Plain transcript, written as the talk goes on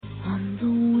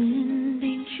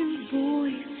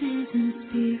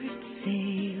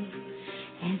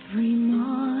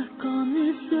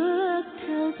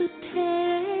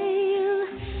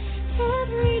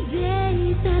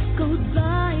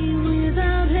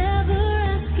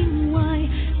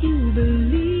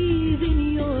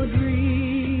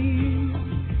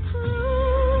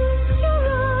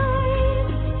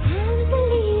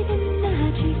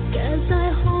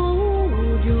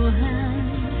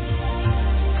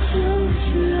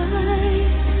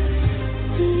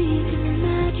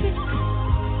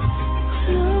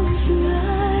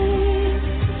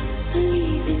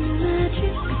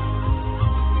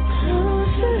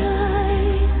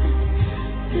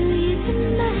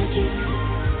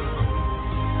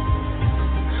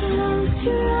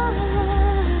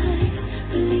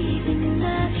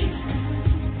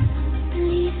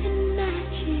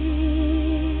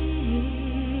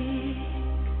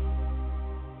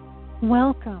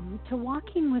Welcome to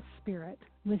Walking with Spirit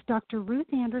with Dr.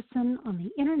 Ruth Anderson on the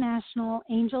International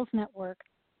Angels Network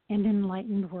and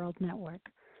Enlightened World Network.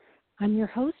 I'm your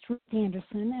host, Ruth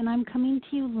Anderson, and I'm coming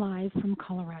to you live from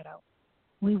Colorado.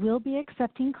 We will be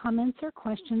accepting comments or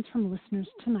questions from listeners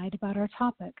tonight about our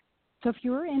topic. So if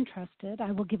you are interested,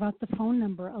 I will give out the phone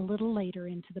number a little later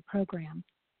into the program.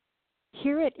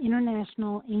 Here at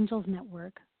International Angels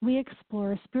Network, we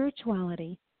explore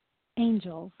spirituality,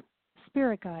 angels,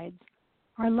 spirit guides,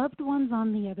 our loved ones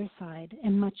on the other side,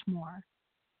 and much more.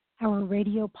 Our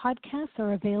radio podcasts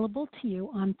are available to you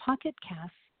on Pocket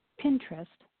Casts, Pinterest,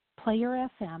 Player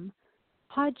FM,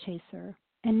 Podchaser,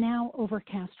 and now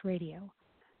Overcast Radio.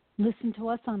 Listen to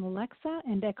us on Alexa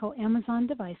and Echo Amazon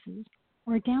devices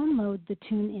or download the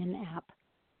TuneIn app.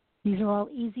 These are all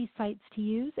easy sites to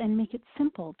use and make it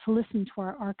simple to listen to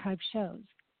our archive shows.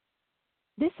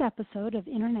 This episode of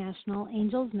International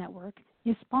Angels Network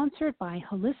is sponsored by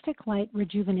Holistic Light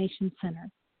Rejuvenation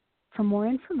Center. For more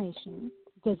information,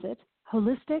 visit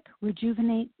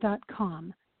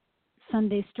holisticrejuvenate.com.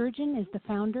 Sunday Sturgeon is the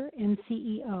founder and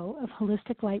CEO of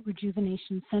Holistic Light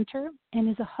Rejuvenation Center and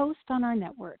is a host on our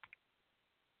network.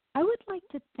 I would like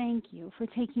to thank you for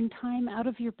taking time out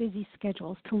of your busy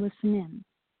schedules to listen in.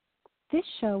 This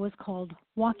show is called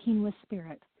Walking with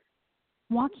Spirit.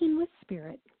 Walking with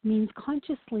Spirit means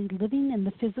consciously living in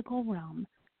the physical realm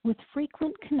with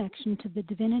frequent connection to the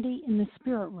divinity in the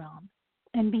spirit realm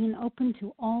and being open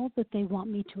to all that they want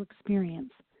me to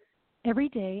experience. Every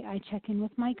day I check in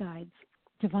with my guides,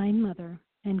 Divine Mother,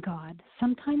 and God,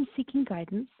 sometimes seeking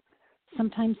guidance,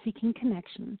 sometimes seeking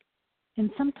connection, and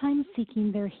sometimes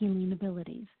seeking their healing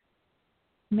abilities.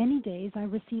 Many days I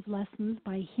receive lessons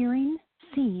by hearing,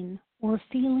 seeing, or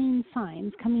feeling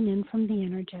signs coming in from the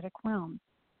energetic realm.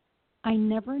 I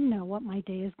never know what my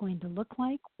day is going to look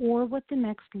like or what the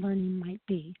next learning might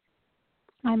be.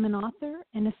 I'm an author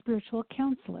and a spiritual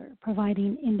counselor,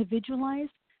 providing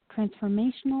individualized,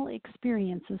 transformational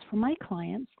experiences for my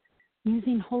clients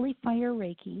using Holy Fire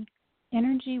Reiki,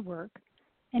 energy work,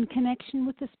 and connection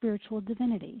with the spiritual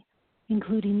divinity,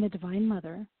 including the Divine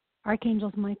Mother,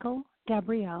 Archangels Michael,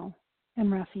 Gabriel,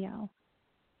 and Raphael.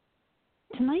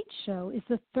 Tonight's show is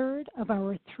the third of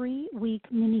our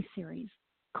 3-week mini-series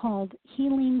called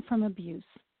Healing from Abuse,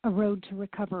 A Road to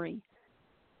Recovery.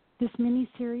 This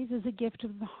mini-series is a gift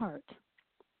of the heart.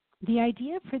 The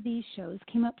idea for these shows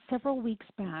came up several weeks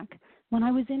back when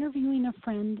I was interviewing a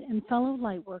friend and fellow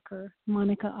lightworker,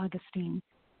 Monica Augustine.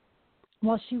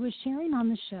 While she was sharing on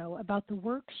the show about the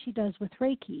work she does with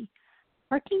Reiki,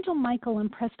 Archangel Michael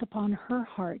impressed upon her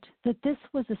heart that this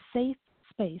was a safe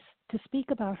space to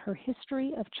speak about her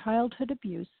history of childhood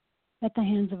abuse at the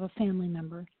hands of a family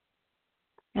member.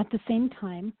 At the same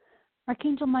time,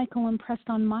 Archangel Michael impressed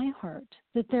on my heart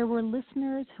that there were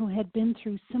listeners who had been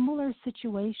through similar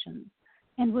situations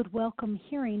and would welcome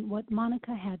hearing what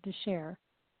Monica had to share.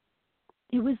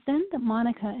 It was then that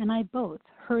Monica and I both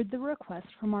heard the request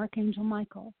from Archangel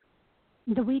Michael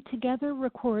that we together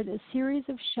record a series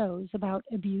of shows about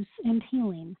abuse and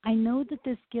healing. I know that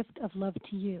this gift of love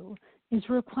to you is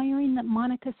requiring that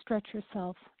Monica stretch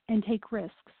herself and take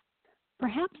risks,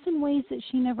 perhaps in ways that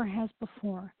she never has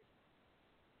before.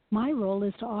 My role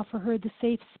is to offer her the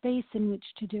safe space in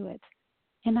which to do it,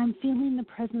 and I'm feeling the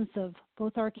presence of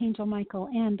both Archangel Michael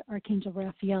and Archangel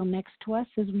Raphael next to us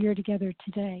as we are together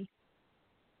today.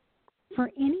 For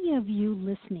any of you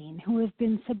listening who have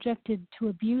been subjected to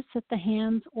abuse at the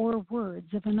hands or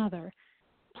words of another,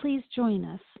 please join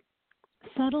us.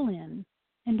 Settle in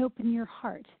and open your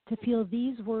heart to feel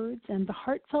these words and the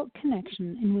heartfelt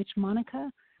connection in which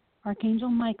Monica, Archangel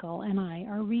Michael, and I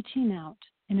are reaching out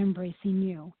and embracing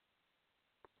you.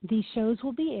 These shows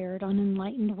will be aired on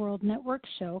Enlightened World Network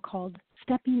show called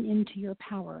Stepping Into Your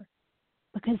Power,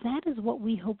 because that is what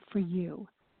we hope for you,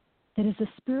 that as a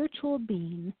spiritual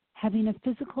being having a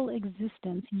physical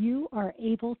existence, you are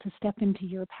able to step into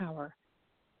your power.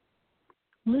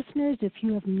 Listeners, if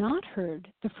you have not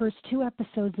heard the first 2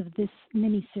 episodes of this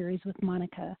mini-series with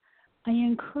Monica, I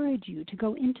encourage you to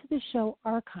go into the show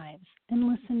archives and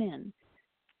listen in.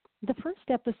 The first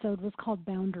episode was called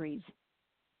Boundaries.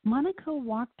 Monica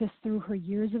walked us through her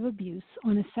years of abuse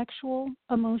on a sexual,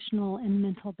 emotional, and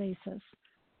mental basis.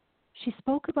 She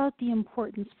spoke about the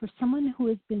importance for someone who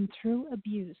has been through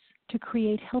abuse to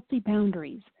create healthy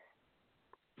boundaries.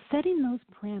 Setting those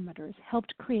parameters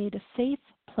helped create a safe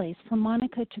place for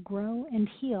Monica to grow and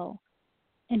heal,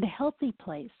 and a healthy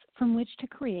place from which to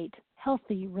create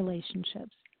healthy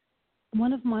relationships.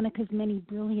 One of Monica's many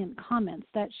brilliant comments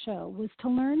that show was to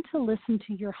learn to listen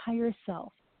to your higher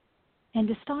self and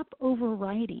to stop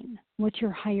overriding what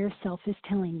your higher self is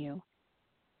telling you.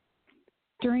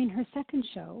 During her second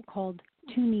show, called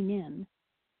Tuning In,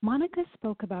 Monica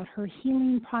spoke about her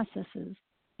healing processes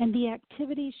and the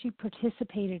activities she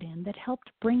participated in that helped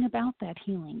bring about that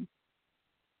healing.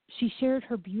 She shared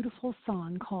her beautiful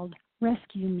song called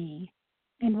Rescue Me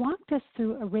and walked us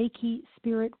through a Reiki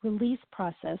spirit release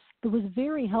process that was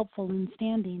very helpful in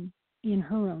standing in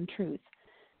her own truth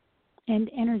and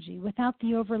energy without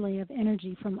the overlay of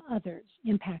energy from others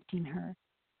impacting her.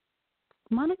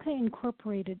 Monica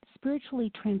incorporated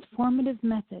spiritually transformative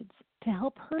methods to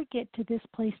help her get to this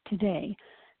place today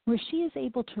where she is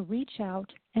able to reach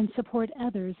out and support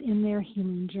others in their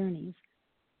healing journeys.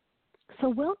 So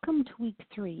welcome to week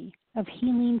 3 of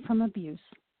Healing from Abuse,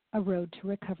 A Road to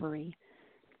Recovery.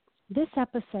 This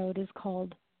episode is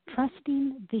called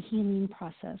Trusting the Healing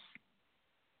Process.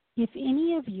 If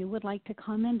any of you would like to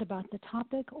comment about the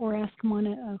topic or ask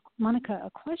Monica a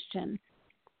question,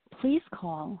 please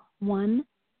call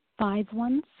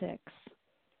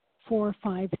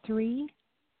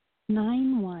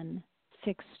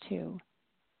 1-516-453-9162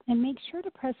 and make sure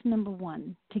to press number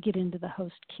 1 to get into the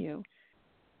host queue.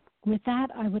 With that,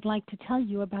 I would like to tell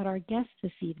you about our guest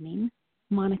this evening,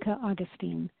 Monica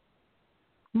Augustine.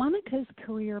 Monica's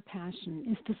career passion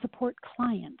is to support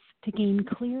clients to gain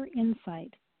clear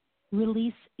insight,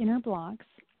 release inner blocks,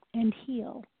 and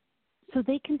heal so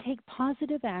they can take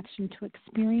positive action to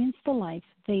experience the life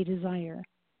they desire.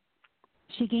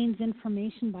 She gains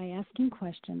information by asking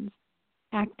questions,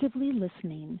 actively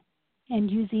listening, and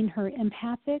using her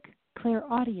empathic,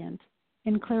 clairaudient,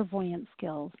 and clairvoyant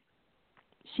skills.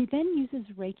 She then uses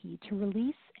Reiki to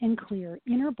release and clear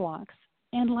inner blocks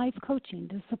and life coaching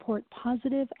to support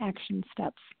positive action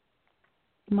steps.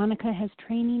 Monica has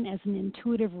training as an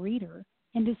intuitive reader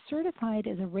and is certified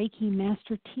as a Reiki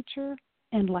master teacher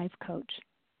and life coach.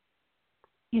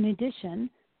 In addition,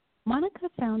 Monica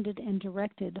founded and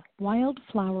directed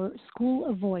Wildflower School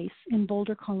of Voice in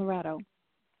Boulder, Colorado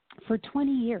for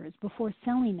 20 years before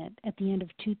selling it at the end of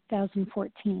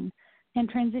 2014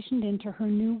 and transitioned into her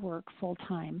new work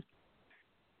full-time.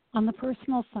 On the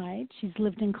personal side, she's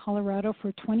lived in Colorado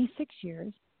for 26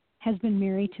 years, has been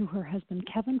married to her husband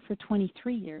Kevin for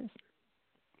 23 years.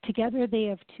 Together they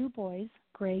have 2 boys,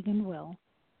 Greg and Will.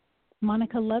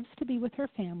 Monica loves to be with her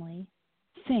family,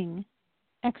 sing,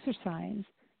 exercise,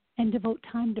 and devote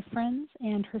time to friends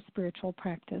and her spiritual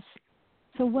practice.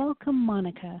 So welcome,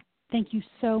 Monica. Thank you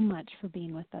so much for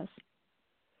being with us.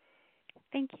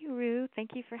 Thank you, Rue.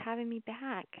 Thank you for having me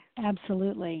back.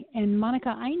 Absolutely. And Monica,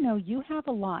 I know you have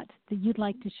a lot that you'd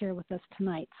like to share with us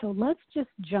tonight. So let's just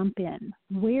jump in.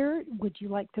 Where would you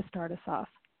like to start us off?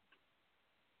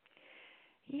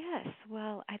 Yes.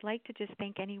 Well, I'd like to just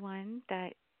thank anyone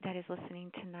that is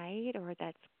listening tonight or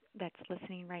that's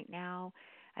listening right now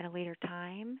at a later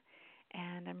time.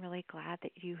 And I'm really glad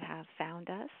that you have found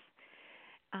us.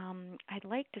 I'd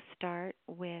like to start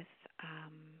with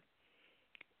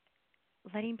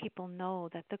letting people know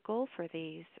that the goal for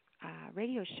these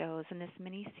radio shows and this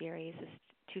mini-series is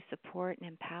to support and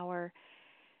empower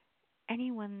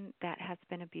anyone that has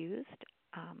been abused,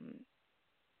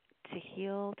 to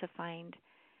heal, to find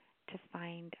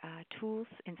tools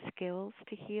and skills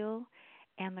to heal,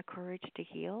 and the courage to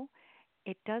heal.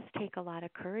 It does take a lot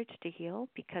of courage to heal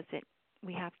because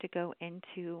we have to go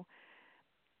into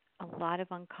a lot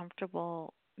of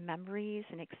uncomfortable memories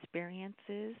and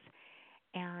experiences.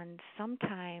 And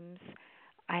sometimes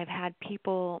I've had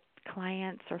people,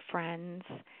 clients or friends,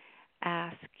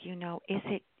 ask, is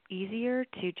it easier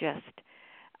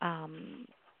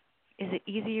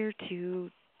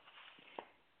to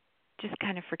just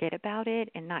kind of forget about it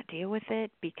and not deal with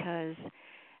it because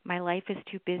my life is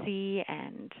too busy,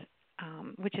 and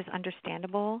which is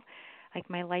understandable. Like,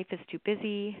 my life is too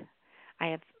busy. I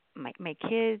have my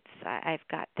kids. I've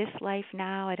got this life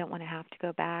now. I don't want to have to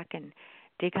go back and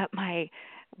dig up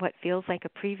what feels like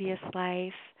a previous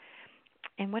life.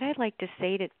 And what I'd like to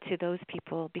say to those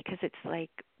people, because it's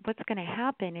like what's going to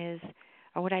happen is,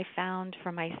 or what I found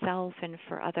for myself and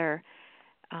for other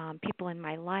people in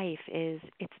my life is,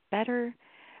 it's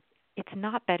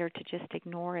not better to just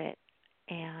ignore it,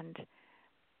 and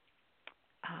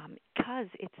because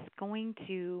it's going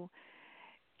to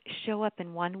show up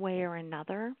in one way or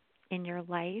another in your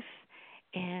life,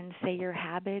 and say your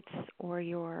habits or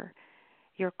your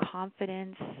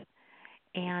confidence,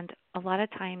 and a lot of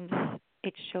times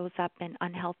it shows up in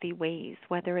unhealthy ways,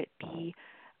 whether it be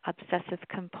obsessive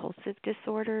compulsive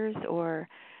disorders or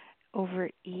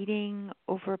overeating,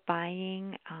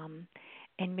 overbuying,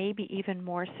 and maybe even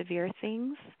more severe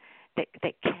things that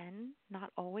can,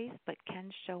 not always, but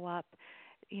can show up,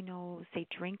 say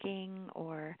drinking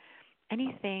or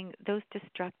anything. Those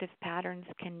destructive patterns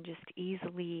can just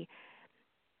easily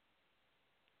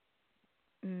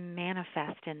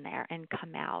manifest in there and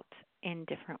come out in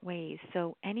different ways.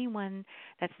 So anyone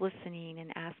that's listening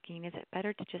and asking, is it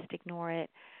better to just ignore it?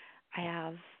 I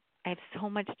have I have so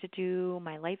much to do.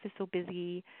 My life is so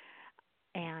busy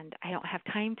and I don't have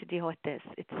time to deal with this.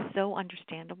 It's so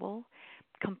understandable,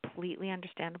 completely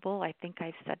understandable. I think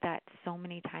I've said that so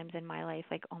many times in my life,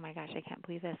 like, oh my gosh, I can't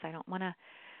believe this. I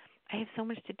have so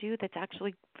much to do that's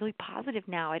actually really positive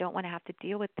now. I don't want to have to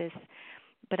deal with this.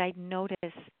 But I notice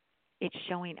it's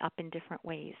showing up in different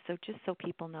ways. So just so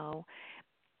people know,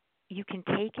 you can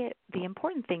take it. The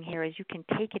important thing here is you can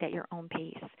take it at your own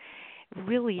pace.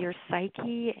 Really, your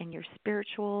psyche and your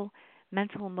spiritual,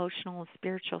 mental, emotional, and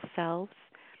spiritual selves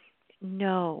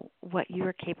know what you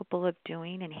are capable of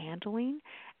doing and handling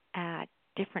at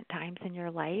different times in your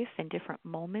life and different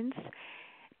moments.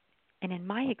 And in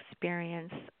my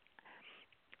experience,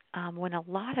 when a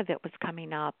lot of it was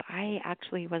coming up, I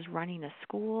actually was running a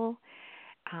school,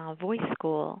 voice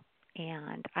school,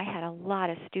 and I had a lot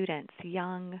of students,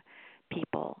 young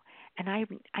people, and I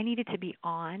needed to be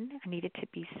on. I needed to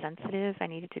be sensitive. I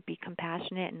needed to be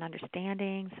compassionate and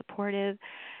understanding, supportive.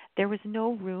 There was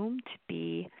no room to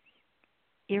be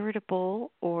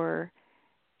irritable or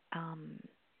um,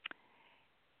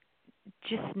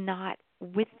 just not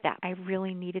with that. I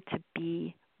really needed to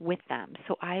be with them.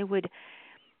 So I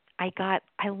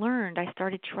learned, I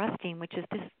started trusting, which is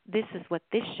this is what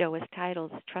this show is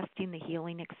titled, is Trusting the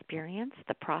Healing Experience,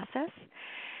 the process.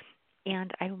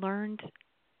 And I learned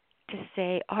to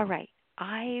say, all right,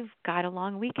 I've got a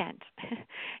long weekend.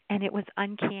 And it was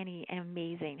uncanny and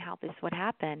amazing how this would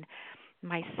happen.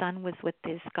 My son was with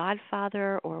his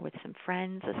godfather or with some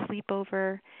friends, a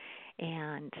sleepover,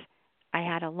 and I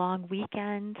had a long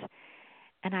weekend.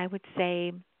 And I would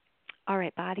say, all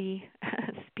right, body,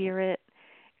 spirit,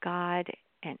 God,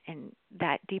 and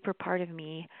that deeper part of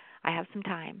me, I have some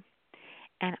time,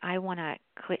 and I want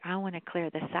to clear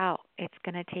this out. It's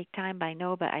going to take time, I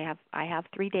know, but I have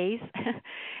 3 days,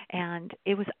 and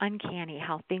it was uncanny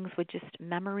how things would just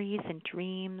memories and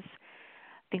dreams,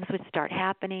 things would start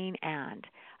happening, and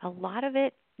a lot of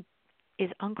it is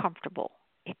uncomfortable.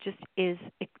 It just is,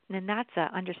 and that's an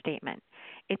understatement.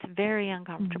 It's very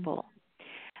Mm-hmm. uncomfortable,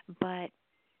 but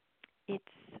it's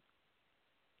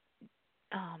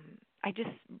um, I just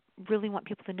really want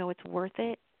people to know it's worth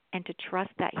it and to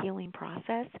trust that healing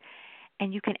process.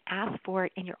 And you can ask for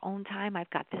it in your own time. I've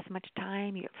got this much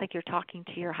time. It's like you're talking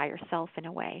to your higher self in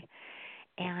a way,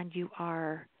 and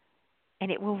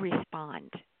and it will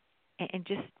respond. And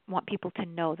just want people to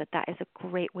know that that is a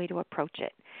great way to approach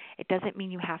it. It doesn't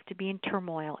mean you have to be in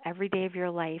turmoil every day of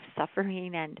your life,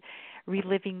 suffering and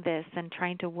reliving this and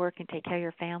trying to work and take care of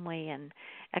your family and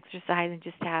exercise and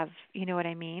just have, you know what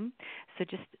I mean? So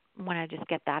just want to just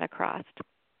get that across.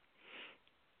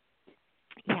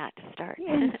 Yeah, to start.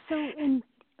 And so, and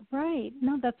right,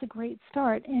 no, that's a great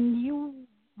start. And you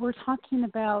were talking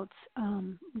about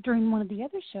during one of the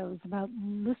other shows about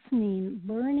listening,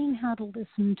 learning how to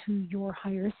listen to your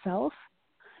higher self.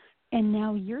 And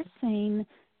now you're saying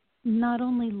not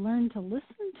only learn to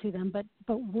listen to them, but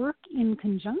work in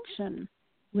conjunction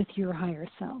with your higher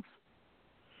self.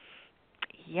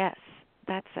 Yes,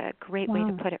 that's a great way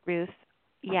to Wow. put it, Ruth.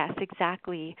 Yes,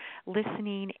 exactly.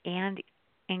 Listening and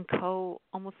in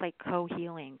almost like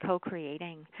co-healing,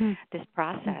 co-creating this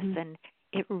process, Mm-hmm. and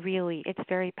it's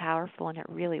very powerful and it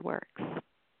really works.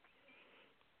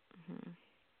 hmm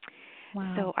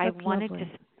Wow, So I that's wanted to,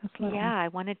 lovely. That's yeah, lovely. I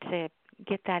wanted to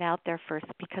get that out there first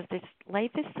because this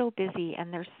life is so busy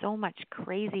and there's so much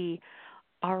crazy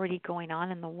already going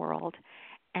on in the world,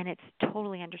 and it's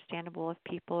totally understandable if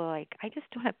people are like, I just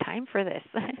don't have time for this.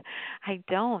 I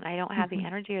don't have the Mm-hmm.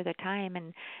 energy or the time,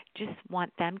 and just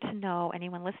want them to know,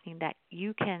 anyone listening, that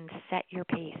you can set your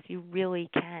pace. You really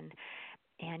can,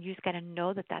 and you just got to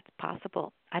know that that's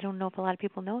possible. I don't know if a lot of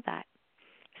people know that,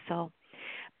 so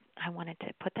I wanted to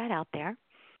put that out there.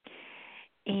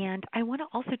 And I want to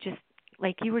also just,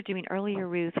 like you were doing earlier,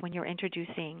 Ruth, when you were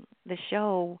introducing the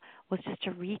show, was just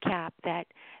to recap that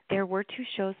there were 2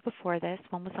 shows before this.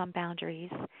 One was on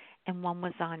boundaries and one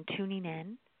was on tuning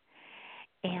in.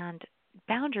 And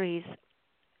boundaries,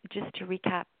 just to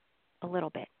recap a little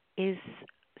bit, is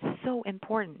so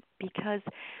important because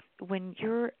when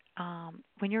you're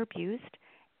abused,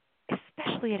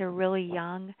 especially at a really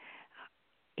young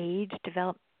age,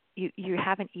 you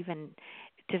haven't even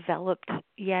developed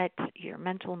yet your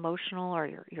mental, emotional, or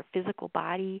your physical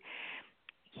body.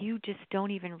 You just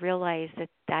don't even realize that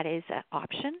that is an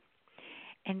option.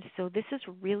 And so this is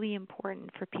really important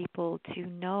for people to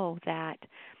know that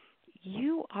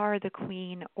you are the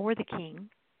queen or the king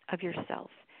of yourself,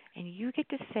 and you get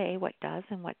to say what does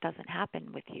and what doesn't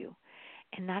happen with you.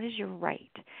 and that is your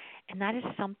right. And that is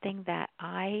something that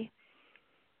I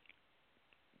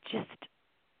just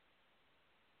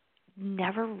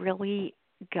never really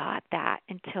got that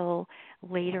until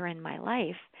later in my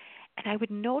life. And I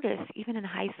would notice even in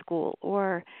high school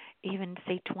or even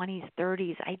say 20s,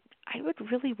 30s, I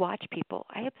would really watch people.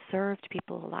 I observed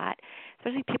people a lot,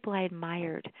 especially people I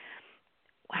admired.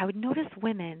 I would notice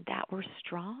women that were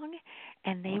strong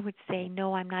and they would say,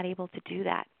 "No, I'm not able to do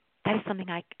that." That is something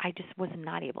I just was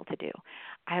not able to do.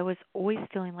 I was always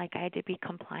feeling like I had to be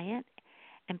compliant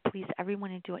and please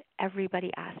everyone and do what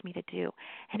everybody asked me to do.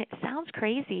 And it sounds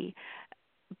crazy,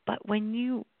 but when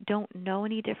you don't know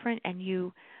any different and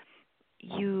you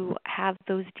have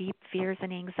those deep fears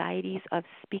and anxieties of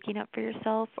speaking up for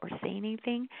yourself or saying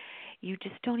anything, you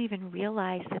just don't even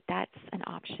realize that that's an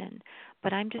option.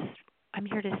 But I'm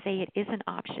here to say it is an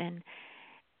option.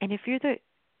 And if you're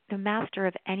the master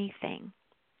of anything,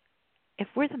 if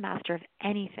we're the master of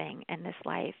anything in this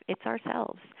life, it's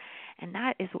ourselves. And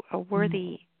that is a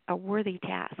worthy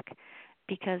task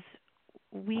because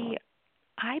we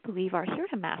I believe are here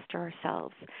to master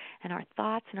ourselves and our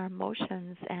thoughts and our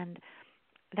emotions, and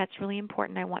that's really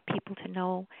important. I want people to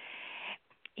know.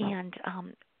 And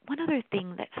one other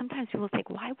thing that sometimes people think,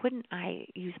 why wouldn't I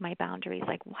use my boundaries?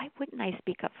 Like, why wouldn't I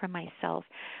speak up for myself?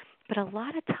 But a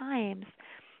lot of times,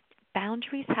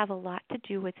 boundaries have a lot to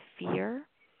do with fear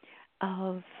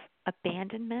of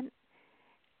abandonment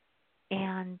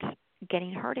and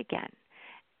getting hurt again.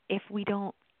 If we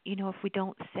don't, if we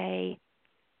don't say,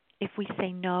 if we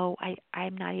say no,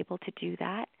 I'm not able to do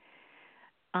that.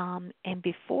 And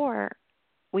before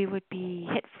we would be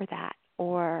hit for that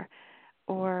or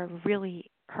really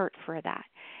hurt for that.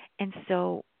 And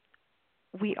so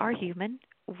we are human.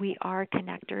 We are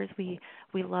connectors. We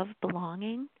love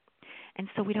belonging. And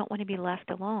so we don't want to be left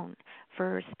alone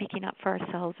for speaking up for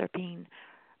ourselves or being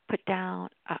put down.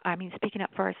 Speaking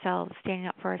up for ourselves, standing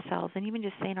up for ourselves, and even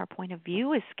just saying our point of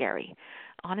view is scary.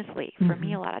 Honestly, for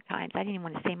me, a lot of times I didn't even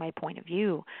want to say my point of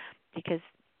view because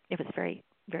it was very,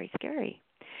 very scary.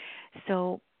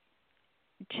 So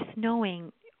just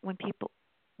knowing when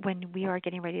we are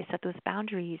getting ready to set those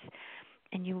boundaries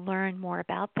and you learn more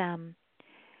about them,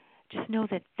 just know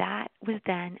that that was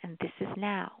then and this is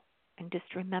now. And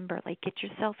just remember, like, get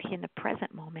yourself here in the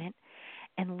present moment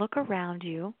and look around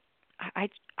you.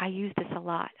 I use this a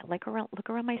lot. Look around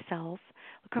myself,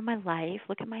 look around my life,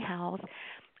 look at my house.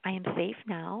 I am safe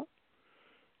now.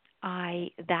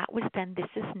 That was then, this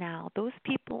is now. Those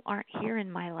people aren't here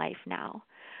in my life now.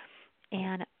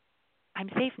 And I'm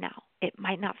safe now. It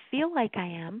might not feel like I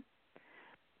am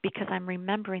because I'm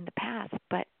remembering the past,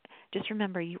 but just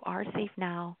remember you are safe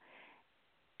now,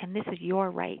 and this is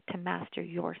your right to master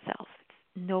yourself. It's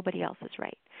nobody else's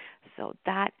right. So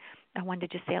that I wanted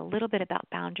to just say a little bit about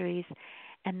boundaries,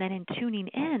 and then in tuning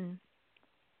in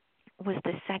was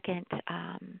the second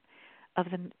of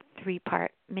the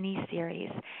three-part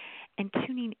mini-series. And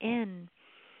tuning in,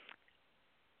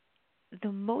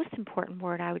 the most important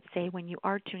word I would say when you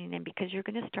are tuning in, because you're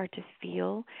going to start to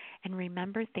feel and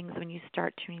remember things when you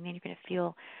start tuning in. You're going to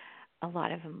feel a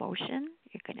lot of emotion.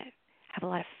 You're going to have a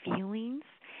lot of feelings.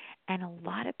 And a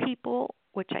lot of people,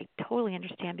 which I totally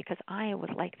understand because I was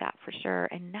like that for sure.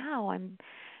 And now I'm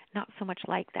not so much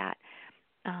like that.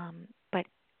 But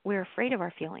we're afraid of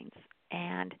our feelings.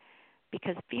 And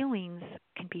because feelings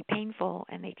can be painful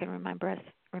and they can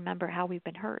remember how we've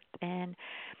been hurt. And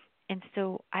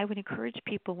so I would encourage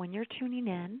people when you're tuning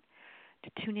in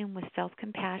to tune in with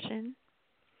self-compassion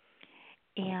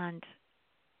and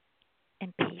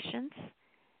patience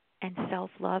and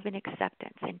self-love and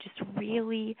acceptance, and just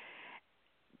really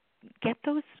get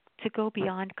those to go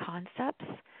beyond concepts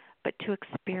but to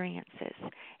experiences.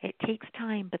 It takes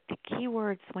time, but the key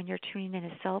words when you're tuning in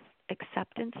is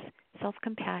self-acceptance,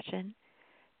 self-compassion,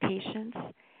 patience,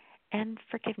 and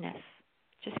forgiveness.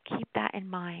 Just keep that in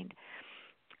mind.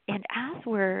 And as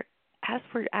we're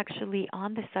actually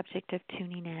on the subject of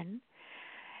tuning in,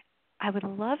 I would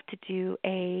love to do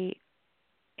a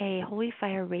Holy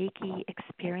Fire Reiki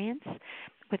experience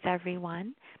with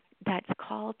everyone. That's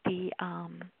called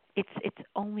it's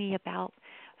only about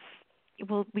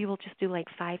we will just do like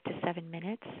 5 to 7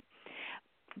 minutes,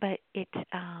 but it's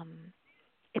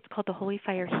called the Holy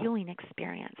Fire Healing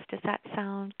Experience. Does that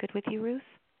sound good with you, Ruth?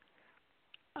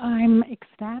 I'm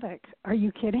ecstatic. Are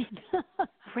you kidding?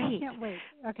 Great. I can't wait.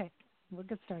 Okay, we'll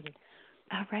get started.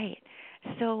 All right.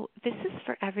 So this is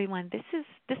for everyone.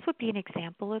 This would be an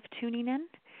example of tuning in.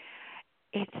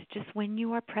 It's just when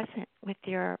you are present with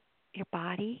your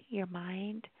body, your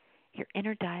mind, your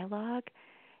inner dialogue,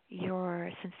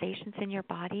 your sensations in your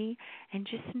body, and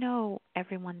just know,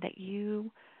 everyone, that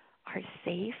you are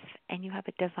safe and you have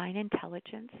a divine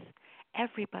intelligence.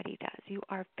 Everybody does. You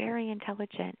are very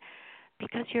intelligent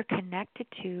because you're connected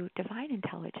to divine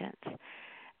intelligence.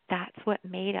 That's what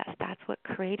made us. That's what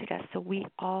created us. So we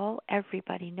all,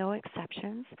 everybody, no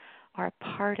exceptions, are a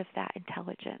part of that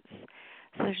intelligence.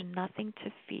 So there's nothing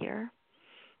to fear.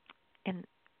 And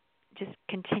just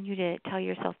continue to tell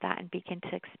yourself that and begin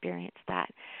to experience that.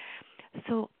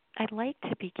 So I'd like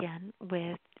to begin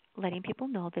with letting people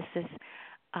know this is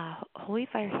a Holy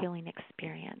Fire Healing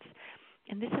experience.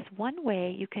 And this is one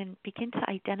way you can begin to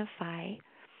identify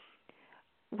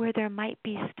where there might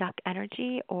be stuck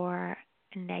energy or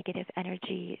negative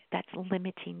energy that's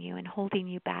limiting you and holding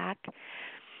you back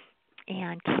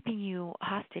and keeping you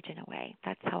hostage in a way.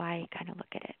 That's how I kind of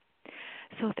look at it.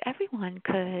 So if everyone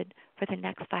could, for the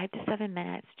next 5 to 7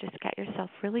 minutes, just get yourself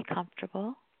really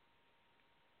comfortable.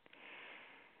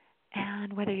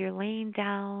 And whether you're laying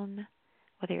down,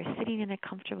 whether you're sitting in a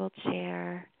comfortable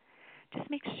chair, just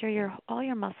make sure all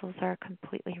your muscles are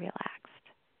completely relaxed.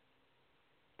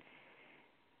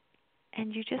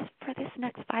 And you just, for this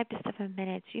next 5 to 7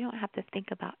 minutes, you don't have to think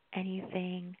about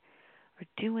anything or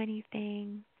do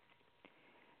anything.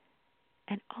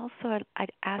 And also,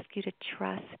 I'd ask you to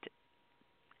trust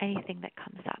anything that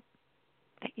comes up,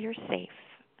 that you're safe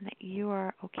and that you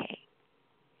are okay.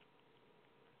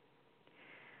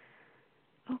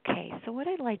 Okay, so what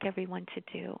I'd like everyone to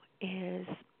do is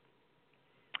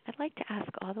I'd like to ask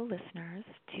all the listeners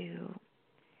to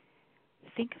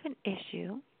think of an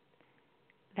issue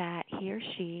that he or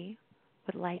she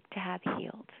would like to have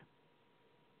healed.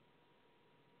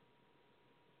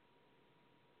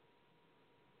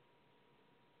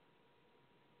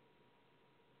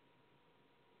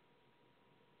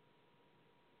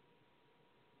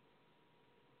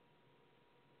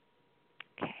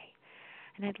 Okay,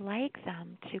 and I'd like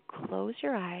them to close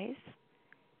your eyes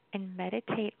and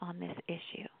meditate on this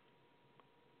issue.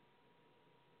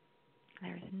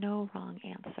 There's no wrong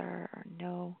answer or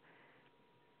no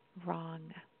wrong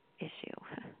issue.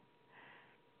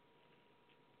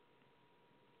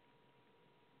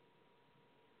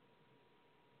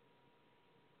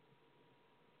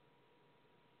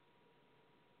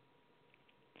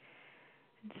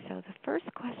 And so the first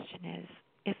question is,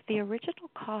 if the original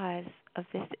cause of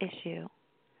this issue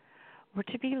were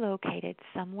to be located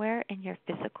somewhere in your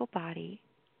physical body,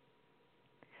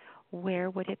 where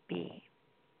would it be?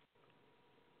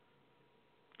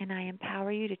 And I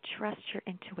empower you to trust your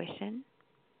intuition.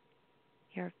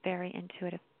 You're a very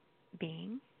intuitive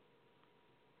being.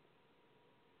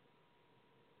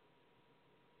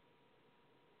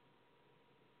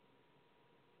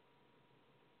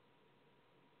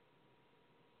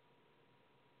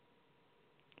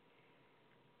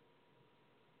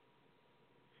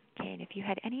 Okay, and if you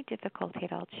had any difficulty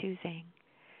at all choosing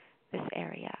this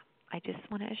area, I just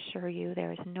want to assure you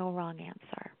there is no wrong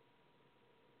answer.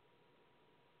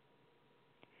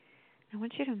 I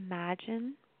want you to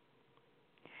imagine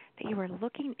that you are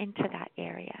looking into that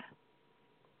area.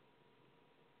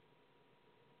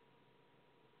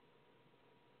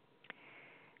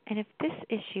 And if this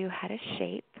issue had a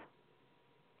shape,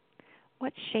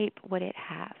 what shape would it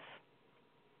have?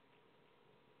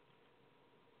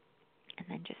 And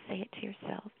then just say it to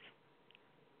yourself.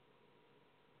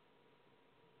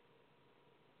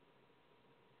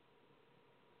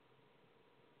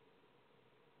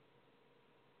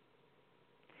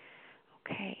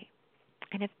 Okay.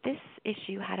 And if this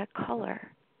issue had a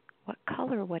color, what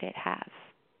color would it have?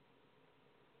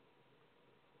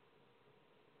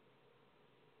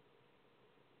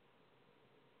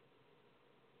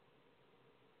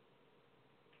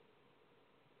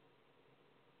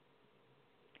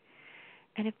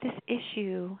 And if this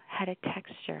issue had a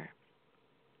texture,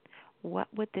 what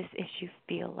would this issue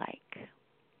feel like?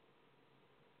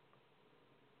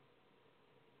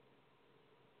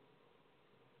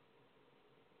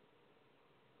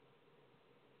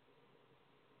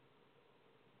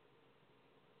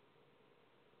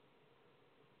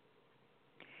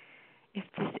 If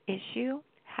this issue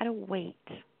had a weight,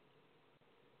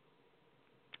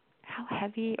 how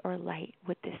heavy or light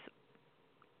would this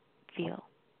feel?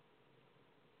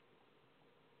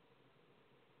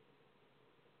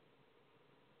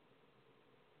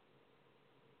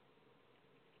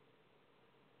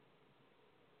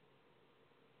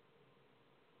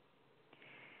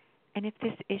 And if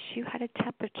this issue had a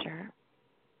temperature,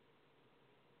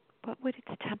 what would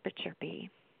its temperature be?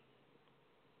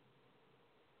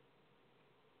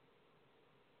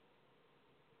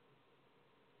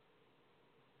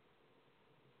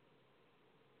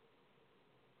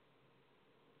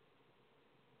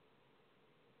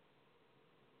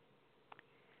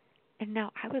 And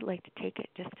now I would like to take it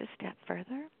just a step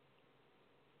further,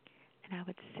 and I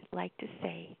would like to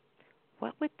say,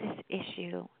 what would this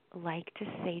issue like to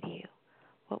say to you?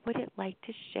 What would it like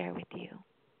to share with you?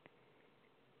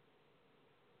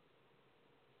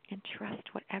 And trust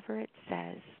whatever it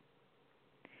says.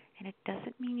 And it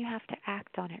doesn't mean you have to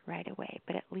act on it right away,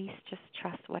 but at least just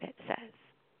trust what it says.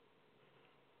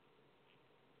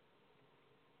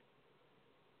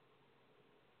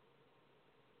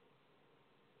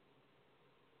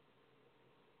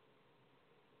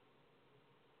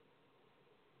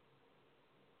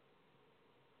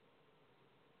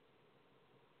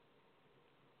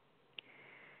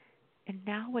 And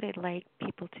now what I'd like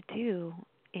people to do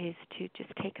is to just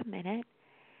take a minute,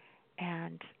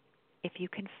 and if you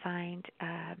can find,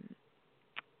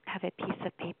 have a piece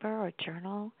of paper or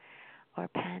journal or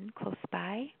pen close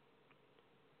by,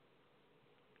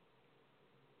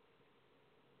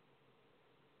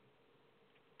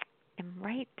 and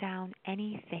write down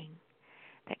anything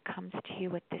that comes to you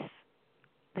with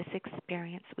this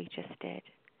experience we just did.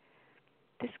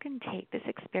 This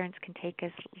experience can take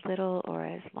as little or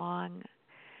as long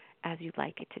as you'd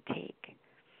like it to take.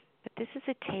 But this is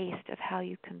a taste of how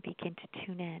you can begin to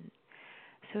tune in.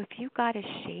 So if you got a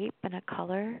shape and a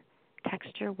color,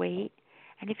 texture, weight,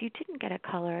 and if you didn't get a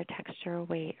color, a texture, a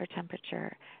weight, or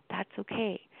temperature, that's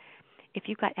okay. If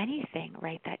you got anything,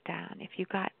 write that down. If you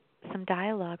got some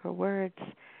dialogue or words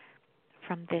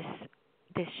from this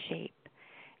shape,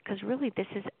 because really this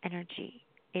is energy.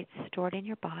 It's stored in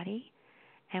your body,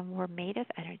 and we're made of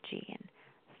energy, and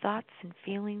thoughts and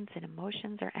feelings and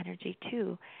emotions are energy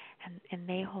too, and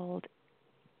they hold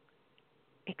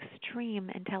extreme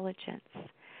intelligence.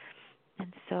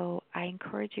 And so I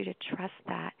encourage you to trust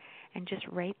that and just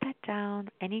write that down,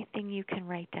 anything you can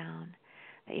write down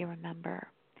that you remember.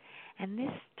 And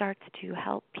this starts to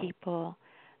help people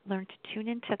learn to tune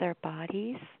into their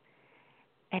bodies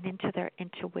and into their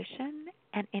intuition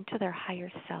and into their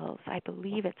higher selves. I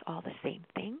believe it's all the same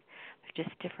thing. They're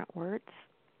just different words.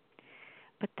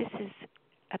 But this is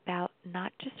about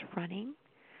not just running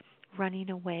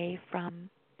away from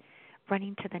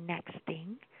running to the next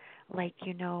thing. Like,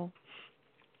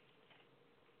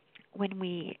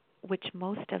 which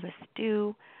most of us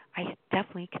do, I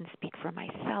definitely can speak for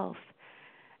myself,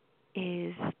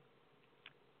 is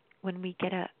when we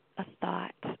get a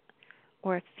thought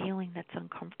or a feeling that's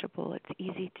uncomfortable, it's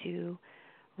easy to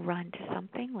run to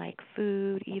something like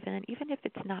food, even if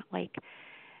it's not like,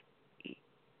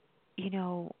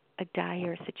 a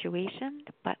dire situation,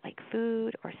 but like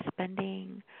food or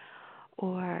spending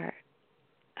or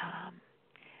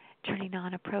turning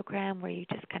on a program where you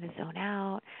just kind of zone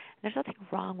out. There's nothing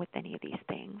wrong with any of these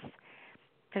things.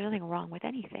 There's nothing wrong with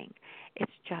anything.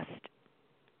 It's just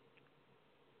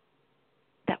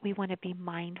that we want to be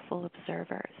mindful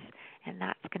observers, and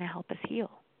that's going to help us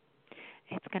heal.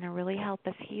 It's going to really help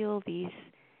us heal these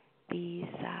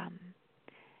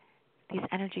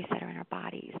energies that are in our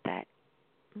bodies that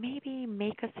maybe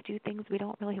make us do things we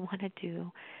don't really want to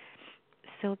do.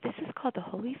 So this is called the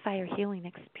Holy Fire Healing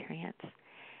Experience,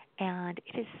 and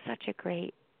it is such a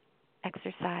great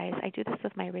exercise. I do this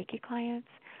with my Reiki clients.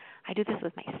 I do this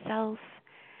with myself,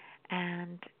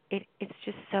 and it's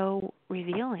just so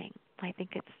revealing. I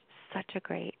think it's such a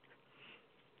great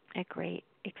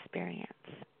experience.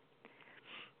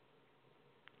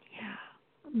 Yeah.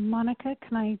 Monica,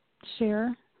 can I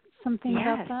share something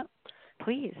about that?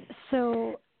 Please.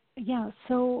 So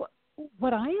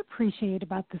what I appreciate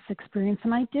about this experience,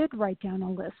 and I did write down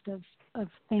a list of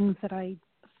things that I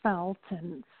felt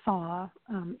and saw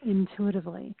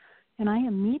intuitively, and I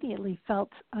immediately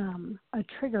felt a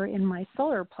trigger in my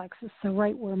solar plexus, so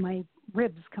right where my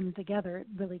ribs come together. It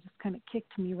really just kind of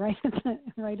kicked me right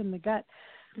in the gut.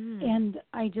 And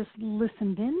I just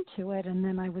listened into it, and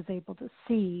then I was able to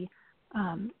see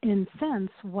and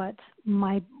sense what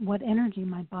energy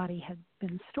my body had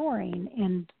been storing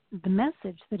and the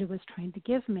message that it was trying to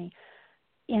give me.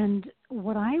 And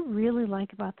what I really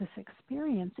like about this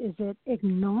experience is it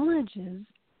acknowledges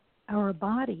our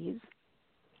bodies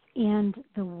and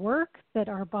the work that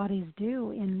our bodies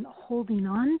do in holding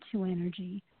on to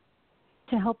energy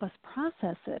to help us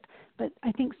process it. But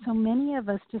I think so many of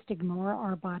us just ignore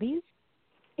our bodies.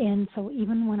 And so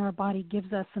even when our body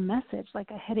gives us a message,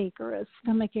 like a headache or a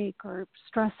stomach ache or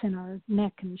stress in our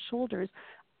neck and shoulders,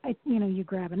 you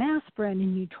grab an aspirin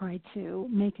and you try to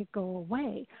make it go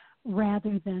away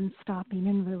rather than stopping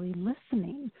and really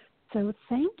listening. So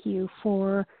thank you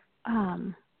for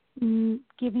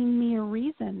giving me a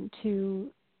reason to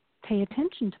pay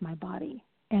attention to my body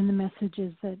and the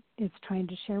messages that it's trying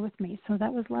to share with me. So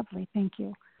that was lovely. Thank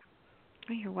you.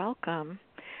 You're welcome.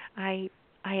 I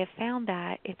I have found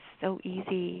that it's so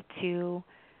easy to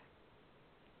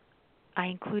I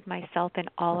include myself in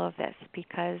all of this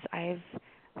because I've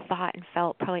thought and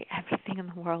felt probably everything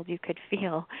in the world you could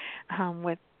feel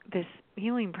with this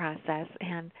healing process,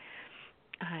 and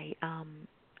I um,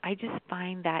 I just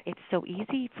find that it's so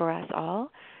easy for us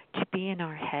all to be in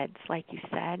our heads, like you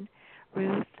said,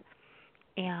 Ruth,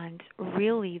 and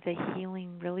really the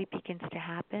healing really begins to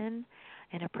happen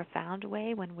in a profound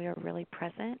way when we are really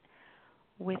present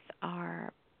with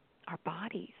our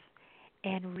bodies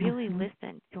and really Mm-hmm.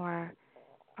 listen to our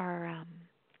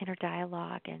inner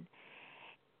dialogue and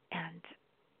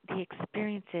the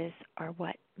experiences are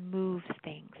what moves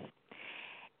things.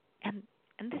 And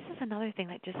and this is another thing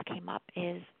that just came up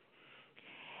is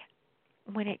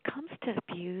when it comes to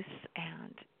abuse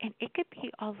and it could be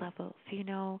all levels,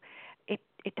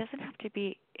 it doesn't have to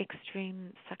be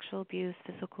extreme sexual abuse,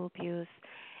 physical abuse.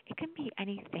 It can be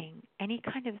anything, any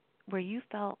kind of where you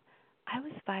felt I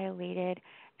was violated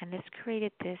and this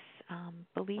created this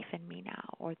belief in me now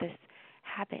or this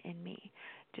habit in me,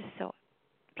 just so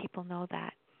people know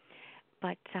that.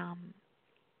 But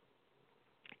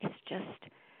it's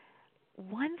just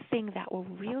one thing that will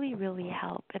really, really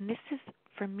help, and this is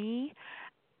for me,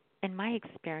 in my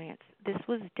experience, this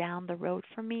was down the road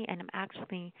for me, and I'm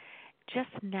actually just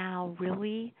now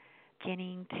really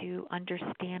beginning to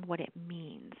understand what it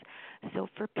means. So,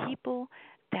 for people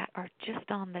that are just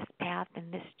on this path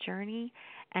and this journey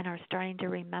and are starting to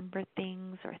remember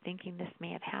things or thinking this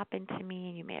may have happened to me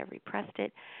and you may have repressed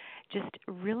it, just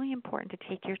really important to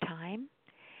take your time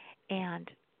and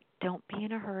don't be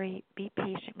in a hurry. Be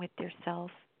patient with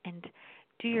yourself and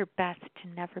do your best to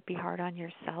never be hard on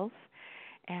yourself.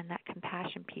 And that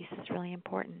compassion piece is really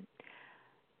important.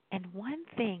 And one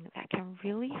thing that can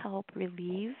really help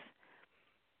relieve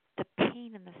the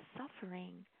pain and the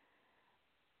suffering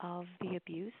of the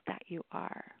abuse that you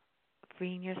are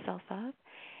freeing yourself of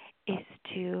is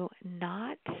to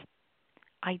not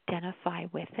identify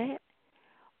with it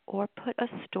or put a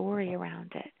story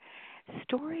around it.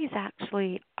 Stories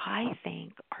actually, I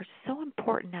think, are so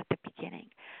important at the beginning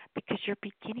because you're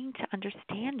beginning to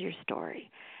understand your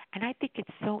story. And I think it's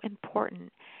so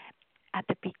important at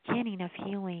the beginning of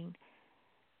healing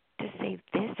to say,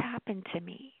 this happened to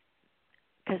me.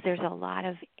 Because there's a lot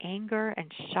of anger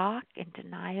and shock and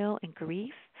denial and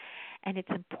grief. And it's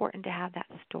important to have that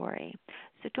story.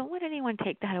 So don't let anyone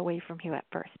take that away from you at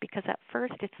first, because at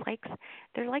first it's like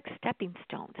they're like stepping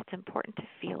stones. It's important to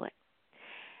feel it.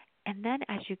 And then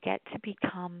as you get to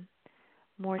become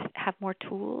have more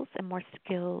tools and more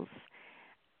skills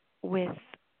with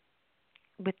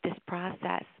this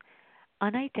process,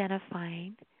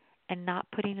 unidentifying and not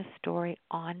putting a story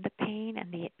on the pain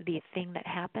and the thing that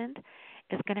happened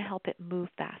is going to help it move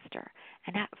faster.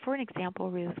 And that, for an example,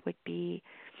 Ruth, would be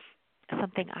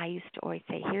something I used to always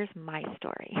say, here's my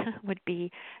story, would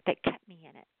be that kept me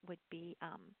in it, would be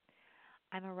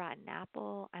I'm a rotten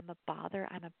apple, I'm a bother,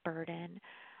 I'm a burden.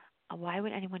 Why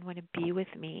would anyone want to be with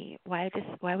me? Why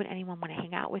would anyone want to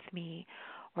hang out with me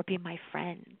or be my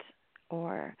friend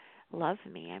or love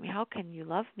me? I mean, how can you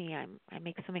love me? I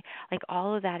make so many, like,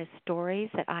 all of that is stories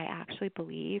that I actually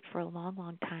believed for a long,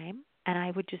 long time, and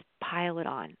I would just pile it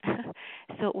on.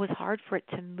 So it was hard for it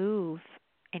to move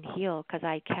and heal because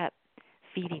I kept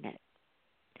feeding it.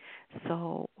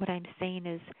 So what I'm saying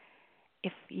is,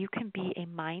 if you can be a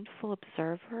mindful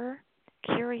observer,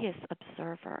 curious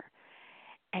observer,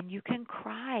 and you can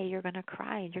cry, you're going to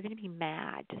cry and you're going to be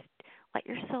mad. Just let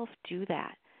yourself do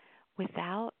that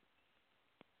without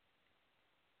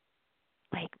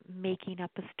like making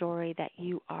up a story that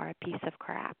you are a piece of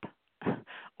crap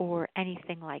or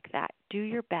anything like that. Do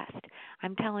your best.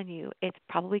 I'm telling you, it's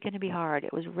probably going to be hard.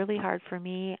 It was really hard for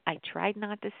me. I tried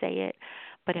not to say it,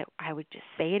 but I would just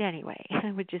say it anyway.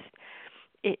 I would just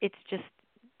it's just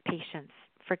patience,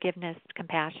 forgiveness,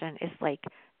 compassion is like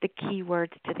the key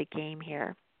words to the game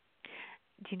here.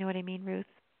 Do you know what I mean, Ruth?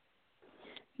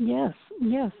 Yes,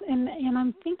 yes. And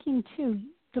I'm thinking too,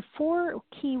 the four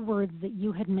key words that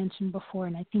you had mentioned before,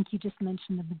 and I think you just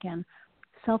mentioned them again: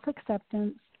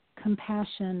 self-acceptance,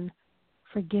 compassion,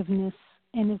 forgiveness,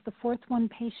 and is the fourth one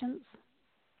patience?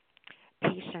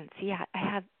 Patience. Yeah, I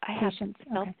have Patience.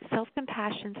 Okay. self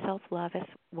compassion, self love as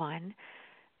one,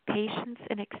 patience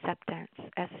and acceptance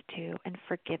as two, and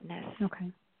forgiveness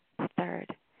Okay. the third.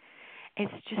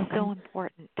 It's just Okay. so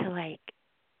important to like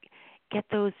get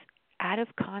those out of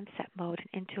concept mode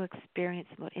and into experience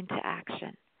mode, into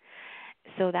action.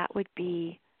 So that would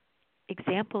be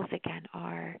examples again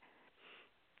are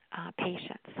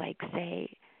patience, like say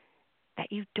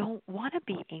that you don't want to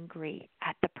be angry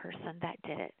at the person that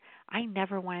did it. I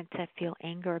never wanted to feel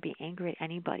anger or be angry at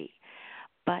anybody.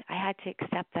 but I had to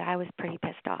accept that I was pretty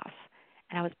pissed off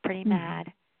and I was pretty Mhm.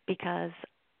 mad because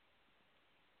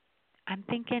I'm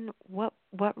thinking, what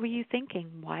were you thinking?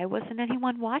 Why wasn't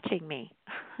anyone watching me?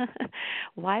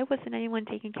 Why wasn't anyone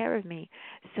taking care of me?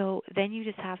 So then you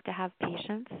just have to have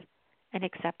patience and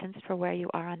acceptance for where you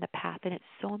are on the path, and it's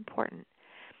so important.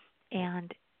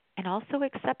 And and also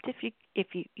accept if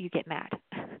you get mad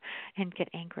and get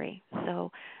angry.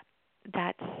 So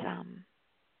that's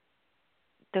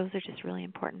those are just really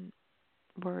important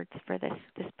words for this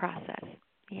process.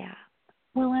 Yeah.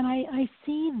 Well, and I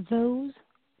see those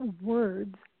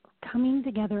words coming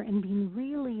together and being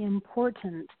really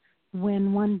important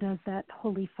when one does that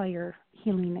holy fire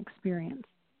healing experience.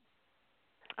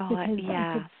 Oh, Because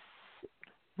yeah.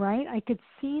 right, I could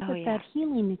see Oh, that yeah. that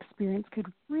healing experience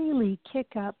could really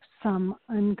kick up some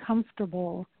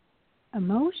uncomfortable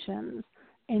emotions.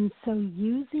 And so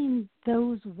using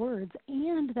those words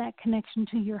and that connection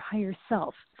to your higher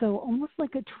self, so almost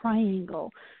like a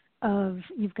triangle of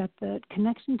you've got the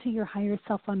connection to your higher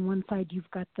self on one side, you've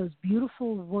got those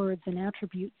beautiful words and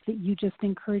attributes that you just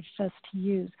encouraged us to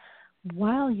use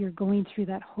while you're going through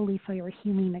that holy fire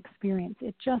healing experience.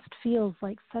 It just feels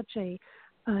like such a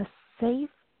safe,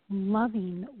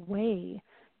 loving way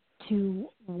to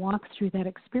walk through that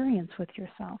experience with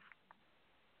yourself.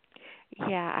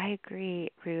 Yeah, I agree,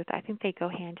 Ruth. I think they go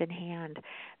hand in hand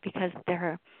because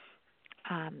they're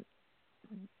um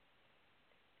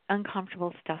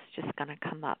uncomfortable stuff's just going to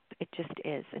come up. It just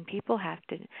is. And people have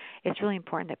to it's really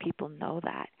important that people know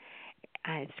that.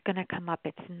 It's going to come up.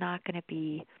 It's not going to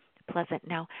be pleasant.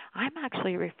 Now, I'm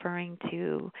actually referring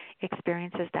to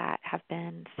experiences that have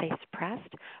been, say,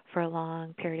 suppressed for a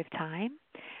long period of time,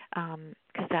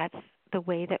 because that's the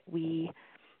way that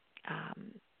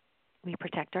um, we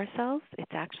protect ourselves.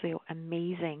 It's actually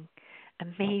amazing,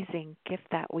 amazing gift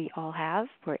that we all have.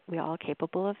 We're all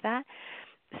capable of that.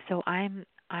 So I'm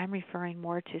referring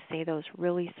more to say those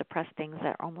really suppressed things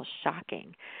that are almost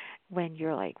shocking when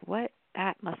you're like, what?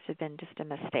 That must have been just a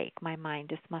mistake. My mind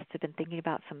just must have been thinking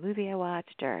about some movie I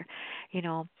watched or, you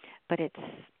know, but it's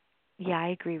yeah, I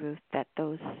agree, Ruth, that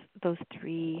those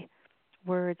three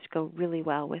words go really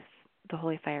well with the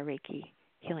Holy Fire Reiki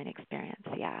healing experience.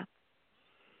 Yeah.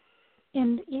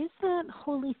 And is that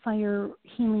holy fire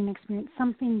healing experience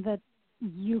something that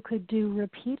you could do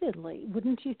repeatedly?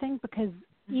 Wouldn't you think? Because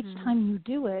each Mhm. time you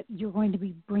do it, you're going to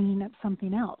be bringing up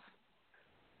something else.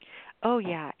 Oh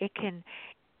yeah, it can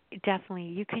definitely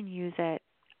you can use it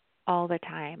all the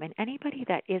time. And anybody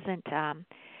that isn't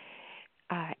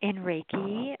in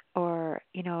Reiki or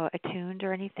attuned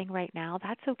or anything right now,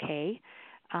 that's okay.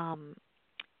 Um,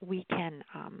 we can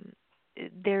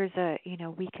there's a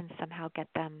we can somehow get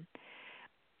them.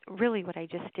 Really, what I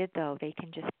just did though, they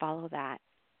can just follow that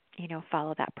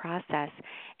follow that process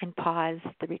and pause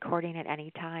the recording at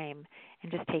any time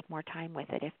and just take more time with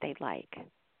it if they'd like.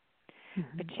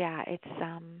 But Hmm. yeah,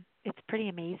 it's pretty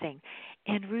amazing.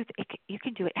 And Ruth, you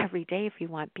can do it every day if you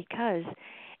want because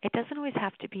it doesn't always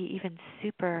have to be even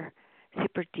super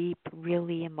deep,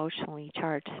 really emotionally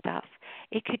charged stuff.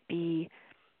 It could be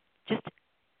just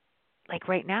like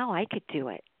right now I could do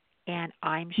it. And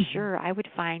I'm Hmm. sure I would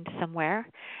find somewhere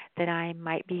that I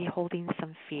might be holding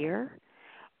some fear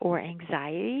or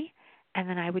anxiety, and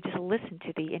then I would just listen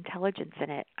to the intelligence in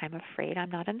it. I'm afraid I'm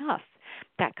not enough.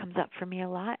 That comes up for me a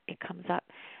lot. It comes up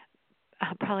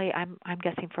probably I'm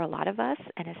guessing for a lot of us,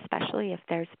 and especially if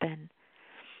there's been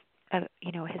a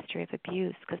history of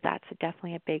abuse, because that's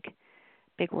definitely a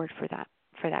big word for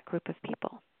that group of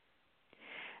people.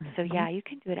 So Hmm. yeah, you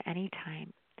can do it at any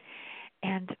time.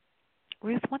 And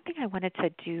Ruth, one thing I wanted to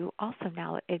do also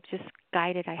now, it just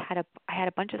guided. I had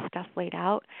a bunch of stuff laid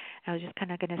out. I was just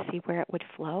kind of going to see where it would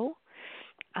flow.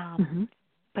 Um, Hmm.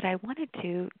 but I wanted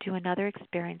to do another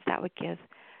experience that would give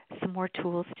some more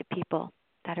tools to people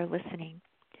that are listening.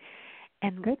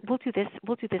 And Good. we'll do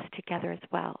this together as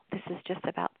well. This is just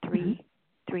about Hmm.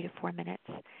 3 to 4 minutes.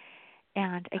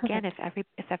 And again, Perfect.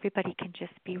 if everybody can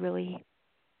just be really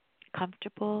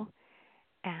comfortable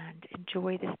and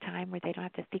enjoy this time where they don't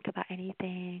have to think about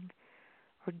anything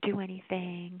or do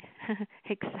anything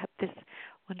except this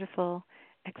wonderful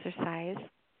exercise.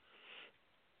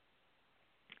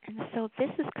 And so this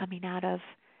is coming out of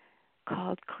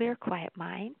called Clear Quiet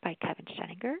Mind by Kevin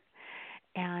Scheninger,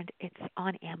 and it's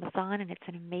on Amazon, and it's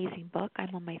an amazing book.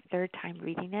 I'm on my third time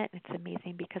reading it, and it's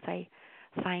amazing because I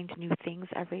find new things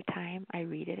every time I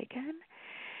read it again.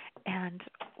 And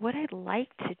what I'd like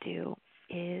to do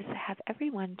is have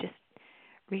everyone just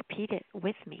repeat it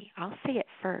with me. I'll say it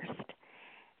first,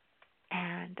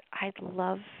 and I'd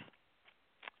love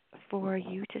for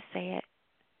you to say it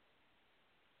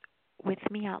with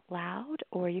me out loud,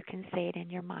 or you can say it in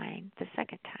your mind the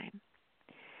second time.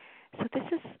 So this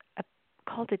is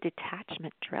called a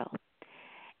detachment drill.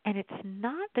 And it's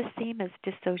not the same as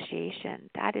dissociation.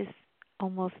 That is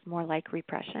almost more like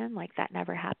repression, like that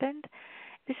never happened.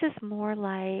 This is more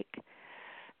like,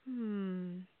 it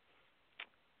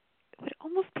would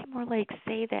almost be more like,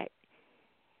 say that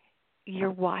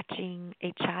you're watching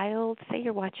a child, say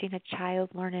you're watching a child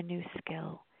learn a new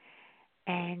skill,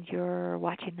 and you're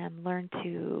watching them learn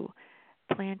to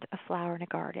plant a flower in a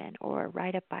garden, or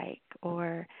ride a bike,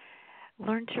 or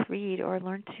learn to read, or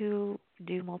learn to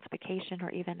do multiplication, or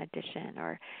even addition,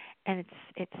 and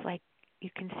it's like you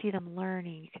can see them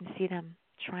learning, you can see them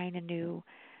trying to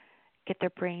get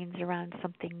their brains around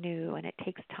something new, and it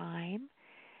takes time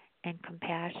and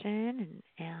compassion,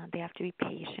 and they have to be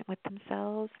patient with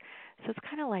themselves. So it's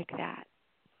kind of like that.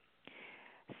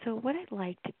 So what I'd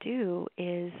like to do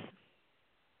is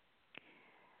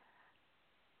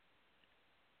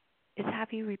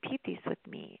have you repeat these with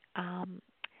me.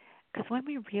 Because when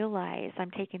we realize,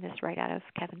 I'm taking this right out of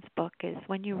Kevin's book, is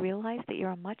when you realize that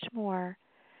you're much more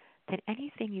than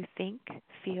anything you think,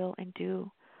 feel, and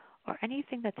do, or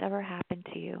anything that's ever happened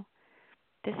to you.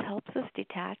 This helps us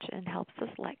detach and helps us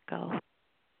let go.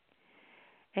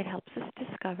 It helps us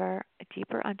discover a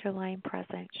deeper underlying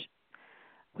presence,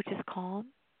 which is calm,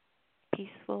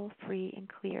 peaceful, free, and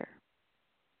clear.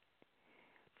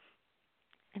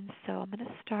 And so I'm going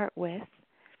to start with,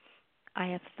 I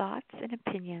have thoughts and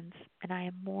opinions, and I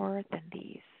am more than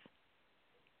these.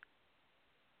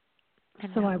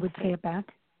 And so I would say it back?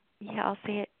 Yeah, I'll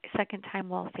say it a second time.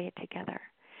 We'll say it together.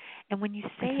 And when you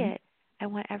say it, I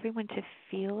want everyone to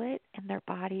feel it in their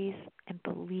bodies and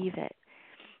believe it.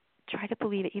 Try to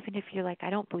believe it, even if you're like, I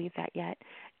don't believe that yet.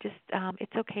 Just,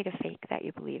 it's okay to fake that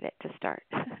you believe it to start.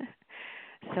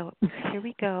 So here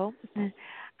we go.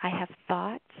 I have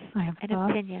thoughts and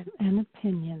opinions. And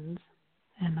opinions,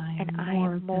 and I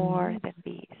am more than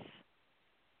these.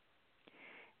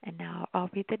 And now I'll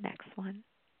read the next one.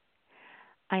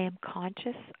 I am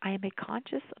a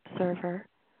conscious observer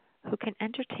who can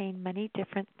entertain many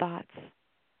different thoughts.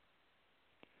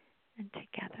 And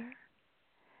together,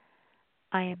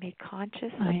 I am a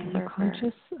conscious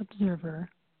observer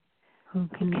who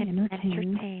can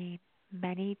entertain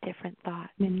many different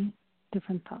thoughts.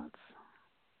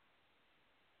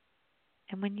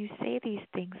 And when you say these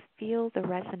things, feel the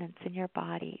resonance in your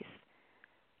bodies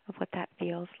of what that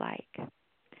feels like.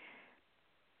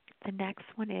 The next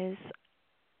one is,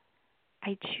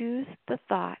 I choose the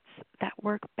thoughts that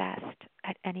work best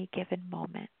at any given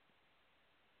moment.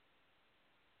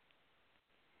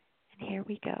 And here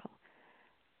we go.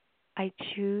 I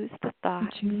choose the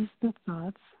thoughts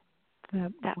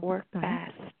that work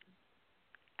best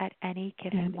at any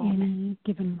given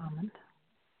moment.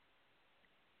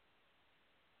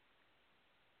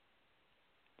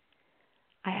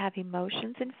 I have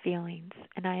emotions and feelings,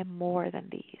 and I am more than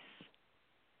these.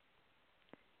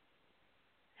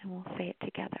 And we'll say it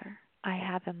together. I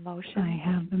have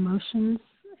emotions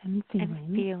and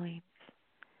feelings,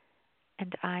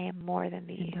 and I am more than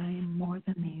these.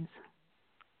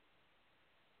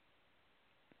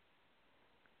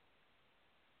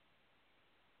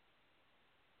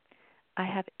 I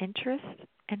have interests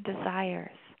and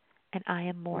desires, and I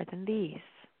am more than these.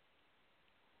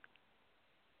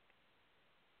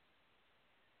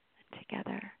 And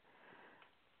together.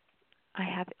 I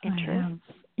have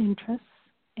interests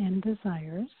and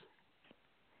desires,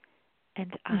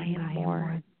 and I am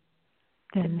more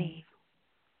than these.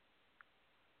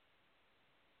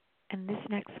 And this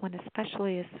next one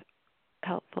especially is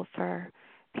helpful for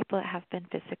people that have been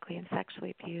physically and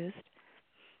sexually abused.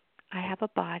 I have a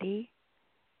body,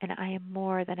 and I am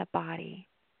more than a body.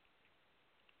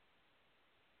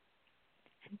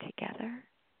 And together,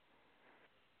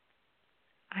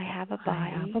 I have a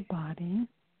body,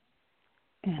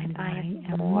 and I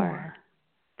am more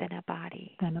than a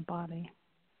body.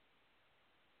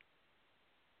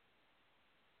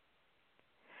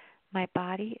 My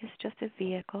body is just a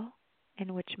vehicle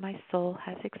in which my soul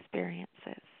has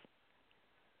experiences.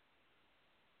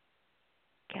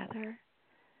 Together,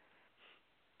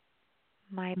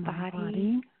 my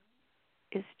body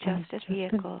is just a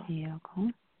vehicle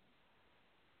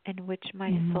in which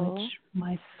my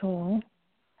soul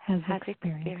has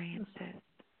experiences.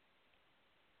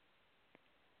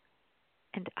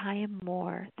 And I am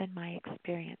more than my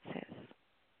experiences.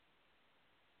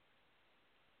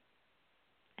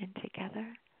 And together,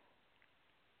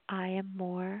 I am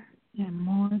more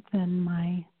than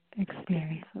my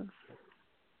experiences.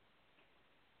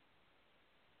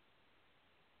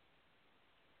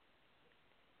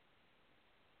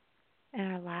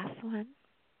 And our last one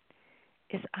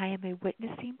is I am a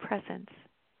witnessing presence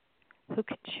who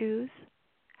can choose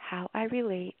how I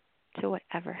relate to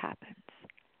whatever happens.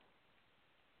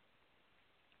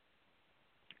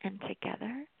 And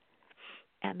together,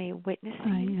 am a witnessing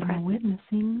I am a presence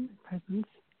witnessing presence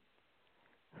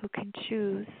who can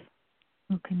choose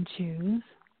who can choose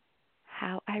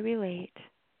how I relate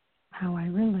how I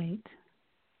relate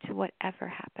to whatever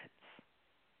happens.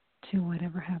 to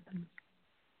whatever happens.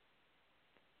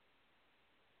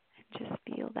 And just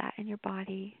feel that in your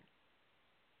body.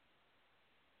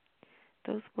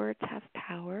 Those words have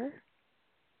power,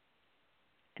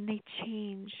 and they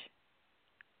change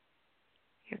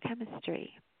your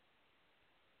chemistry.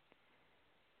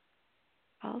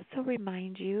 Also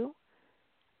remind you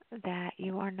that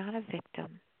you are not a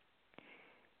victim,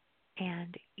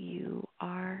 and you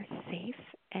are safe,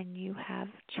 and you have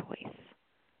choice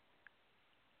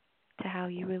to how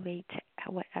you relate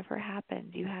to whatever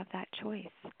happens. You have that choice.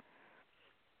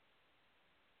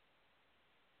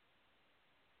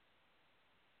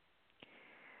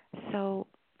 So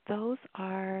those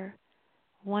are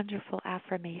wonderful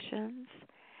affirmations,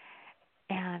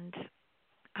 and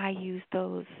I use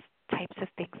those types of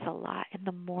things a lot. In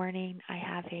the morning, I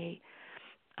have a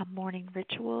morning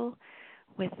ritual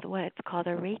with what's called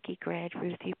a Reiki grid.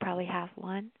 Ruth, you probably have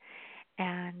one.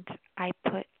 And I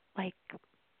put like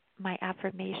my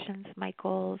affirmations, my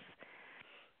goals,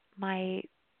 my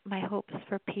hopes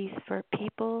for peace for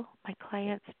people, my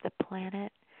clients, the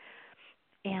planet,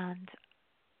 and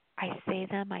I say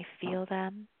them, I feel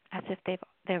them as if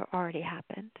they've already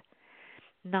happened.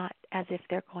 Not as if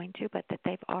they're going to, but that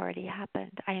they've already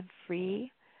happened. I am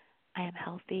free. I am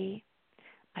healthy.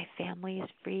 My family is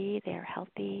free. They are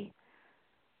healthy.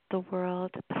 The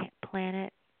world, the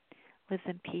planet lives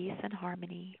in peace and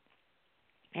harmony.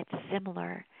 It's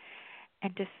similar.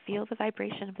 And to feel the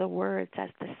vibration of the words as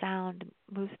the sound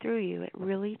moves through you, it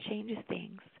really changes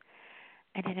things.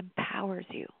 And it empowers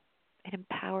you. It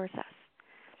empowers us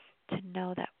to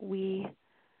know that we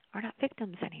are not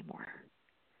victims anymore.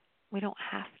 We don't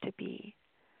have to be.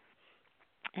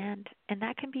 And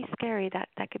that can be scary.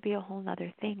 That could be a whole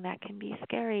other thing. That can be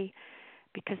scary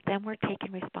because then we're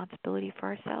taking responsibility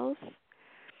for ourselves.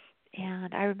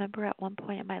 And I remember at one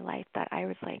point in my life that I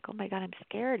was like, oh my God, I'm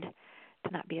scared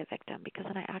to not be a victim because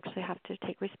then I actually have to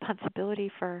take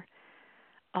responsibility for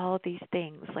all of these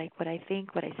things, like what I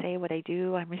think, what I say, what I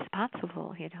do. I'm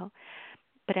responsible,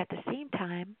 But at the same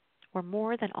time, we're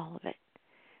more than all of it.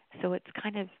 So it's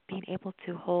kind of being able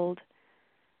to hold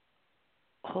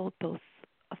both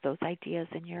of those ideas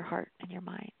in your heart and your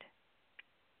mind.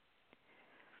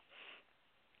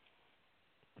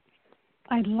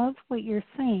 I love what you're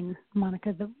saying,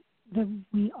 Monica, that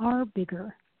we are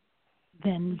bigger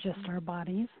than just our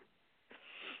bodies.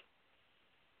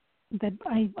 That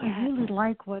I really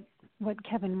like what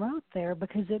Kevin wrote there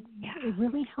because it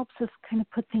really helps us kind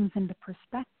of put things into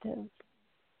perspective.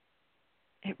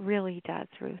 It really does,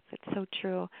 Ruth. It's so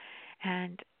true.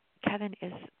 And Kevin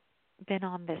has been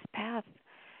on this path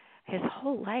his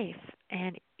whole life,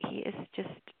 and he is just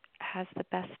has the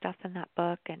best stuff in that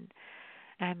book. And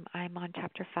I'm on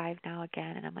chapter 5 now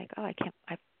again, and I'm like, I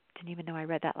didn't even know I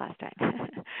read that last time.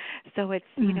 So it's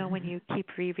when you keep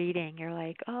rereading, you're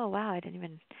like, oh wow, I didn't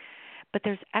even. But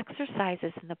there's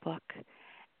exercises in the book,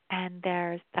 and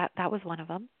there's that was one of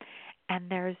them. And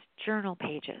there's journal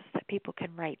pages that people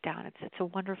can write down. It's a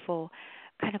wonderful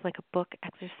kind of like a book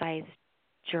exercise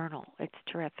journal. It's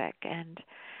terrific. And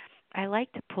I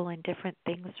like to pull in different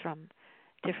things from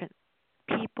different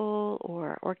people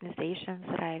or organizations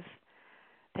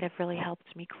that have really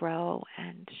helped me grow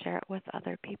and share it with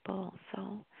other people.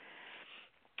 So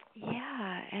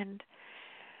yeah, and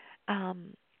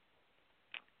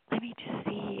let me just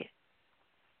see.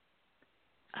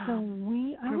 So I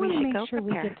want to make sure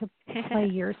we get to play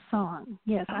your song.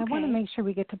 Yes, okay. I want to make sure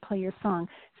we get to play your song.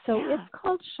 So it's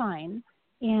called Shine.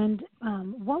 And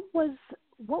what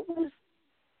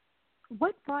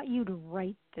brought you to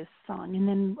write this song? And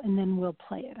then we'll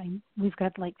play it. We've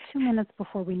got like 2 minutes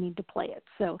before we need to play it.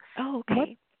 So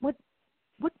okay. What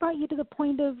brought you to the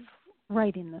point of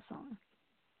writing the song?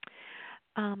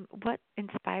 What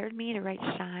inspired me to write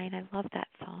Shine? I love that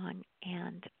song,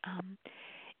 and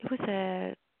it was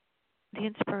the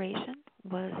inspiration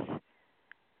was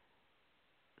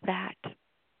that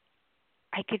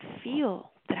I could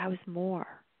feel that I was more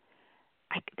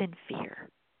than fear.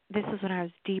 This was when I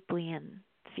was deeply in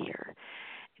fear.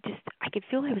 I could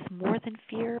feel I was more than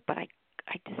fear, but I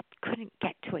just couldn't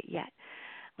get to it yet.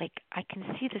 Like I can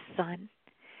see the sun,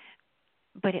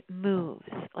 but it moves.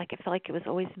 Like it felt like it was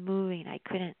always moving. I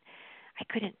couldn't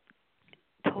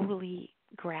totally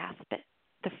grasp it.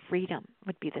 the freedom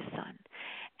would be the sun.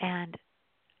 And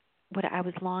what I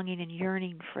was longing and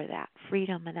yearning for, that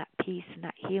freedom and that peace and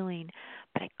that healing,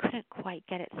 but I couldn't quite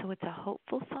get it. So it's a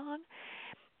hopeful song,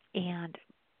 and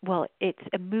well, it's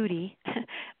a moody,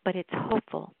 but it's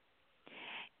hopeful,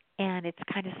 and it's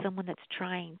kind of someone that's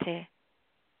trying to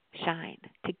shine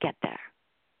to get there.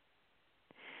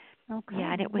 Okay.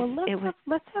 Yeah, and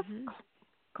let's have. Mhm.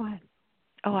 Go ahead.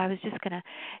 Oh, I was just going to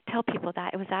tell people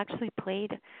that it was actually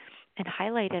played and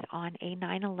highlighted on a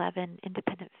 9/11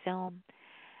 independent film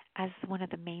as one of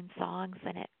the main songs,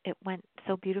 and it went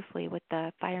so beautifully with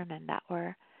the firemen that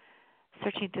were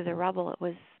searching through the rubble. It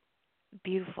was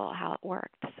beautiful how it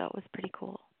worked, so it was pretty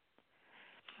cool.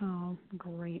 Oh,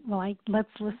 great. Well,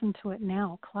 let's listen to it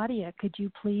now. Claudia, could you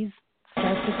please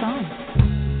start the song?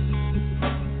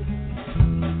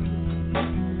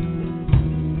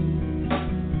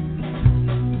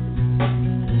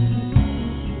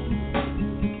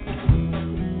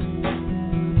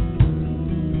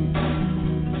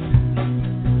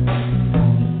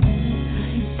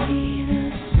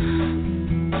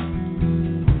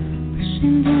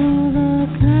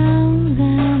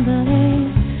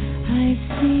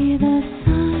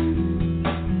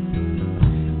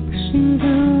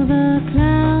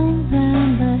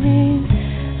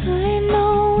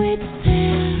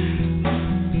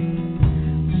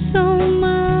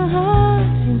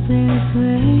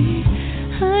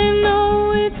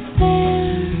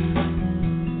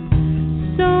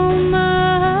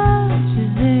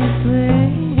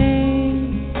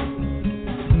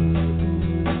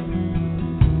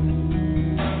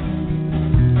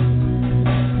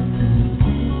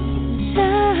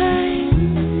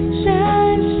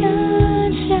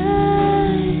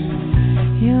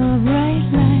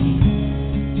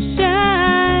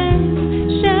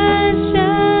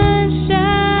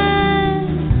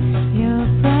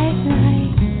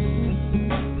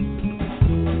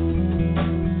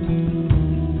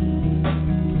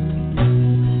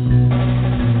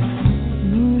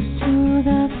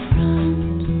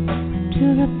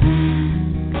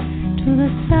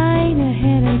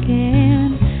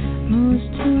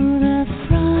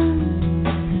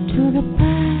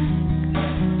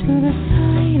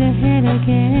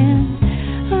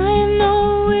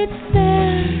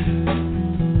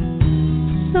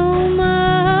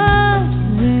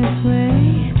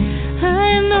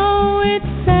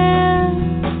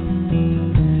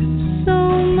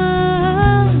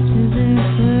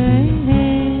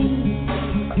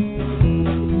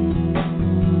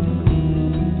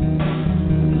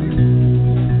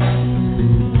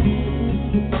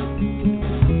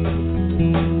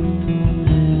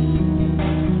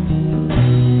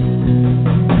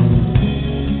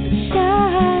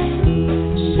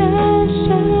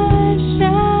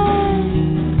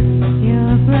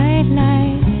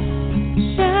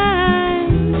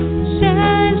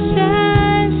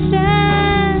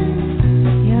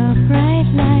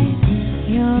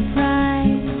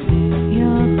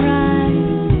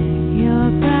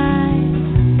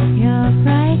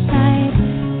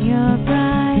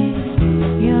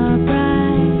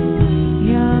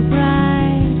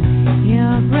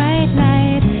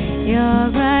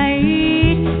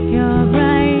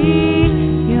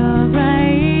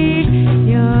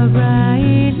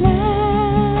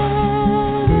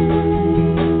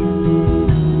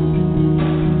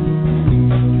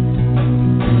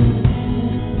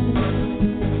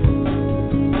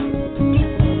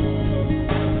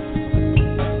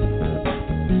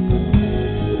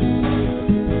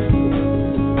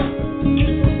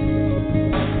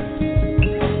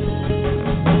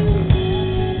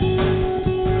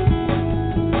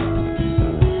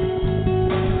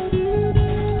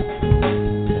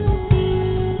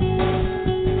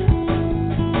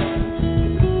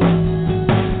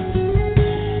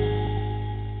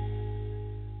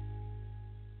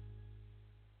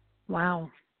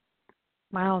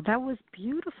 Wow, that was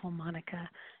beautiful, Monica.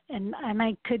 And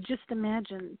I could just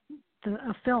imagine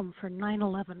a film for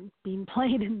 9/11 being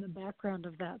played in the background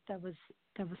of that. That was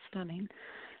stunning.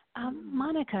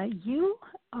 Monica, you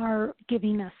are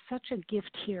giving us such a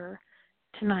gift here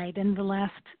tonight in the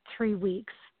last 3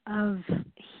 weeks of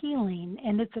healing,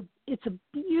 and it's a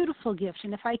beautiful gift.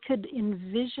 And if I could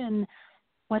envision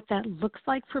what that looks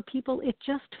like for people, it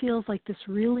just feels like this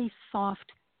really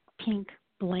soft pink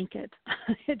blanket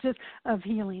it just of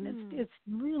healing. It's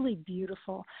really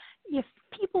beautiful. If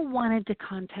people wanted to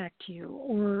contact you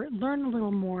or learn a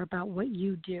little more about what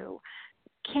you do,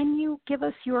 can you give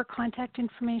us your contact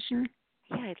information?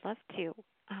 Yeah, I'd love to.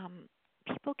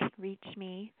 People can reach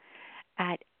me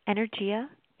at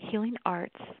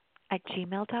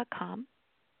energiahealingarts@gmail.com.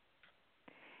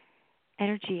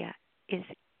 Energia is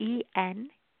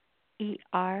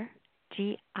ENERGIA,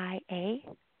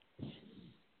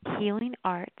 Healing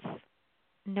Arts,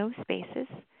 no spaces,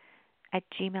 at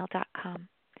gmail.com.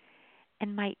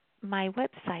 And my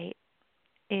website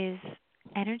is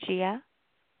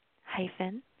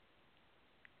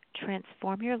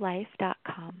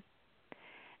energia-transformyourlife.com.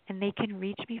 And they can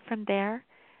reach me from there.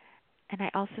 And I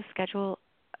also schedule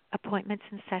appointments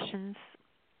and sessions.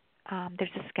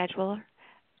 There's a scheduler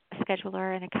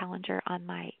and a calendar on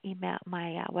my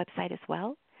website as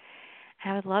well.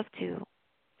 And I would love to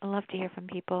hear from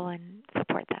people and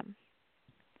support them.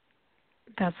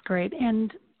 That's great.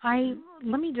 And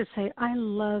let me just say, I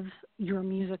love your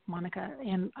music, Monica,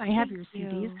 and I have your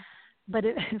CDs. But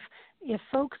if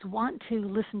folks want to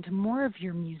listen to more of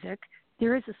your music,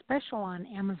 there is a special on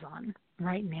Amazon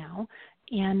right now,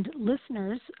 and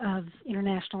listeners of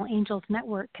International Angels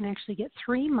Network can actually get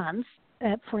 3 months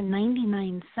for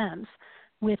 99 cents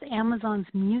with Amazon's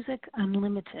Music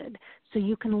Unlimited. So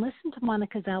you can listen to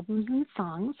Monica's albums and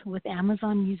songs with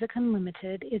Amazon Music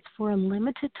Unlimited. It's for a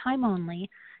limited time only,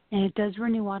 and it does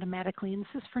renew automatically, and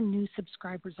this is for new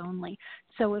subscribers only.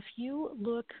 So if you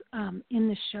look in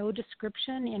the show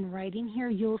description in writing here,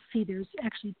 you'll see there's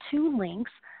actually 2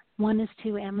 links. One is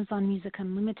to Amazon Music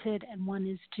Unlimited, and one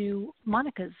is to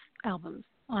Monica's albums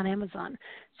on Amazon.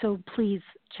 So please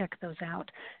check those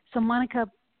out. So Monica,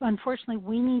 unfortunately,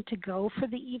 we need to go for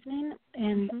the evening,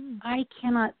 and I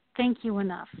cannot thank you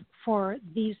enough for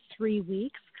these 3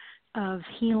 weeks of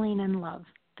healing and love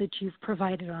that you've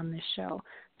provided on this show.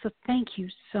 So thank you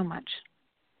so much.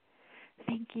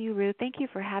 Thank you, Ruth. Thank you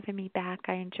for having me back.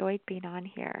 I enjoyed being on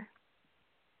here.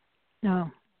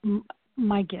 No,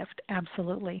 my gift,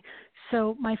 absolutely.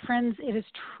 So, my friends, it is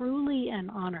truly an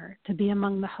honor to be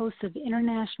among the hosts of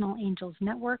International Angels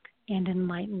Network and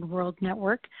Enlightened World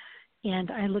Network, and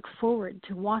I look forward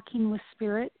to walking with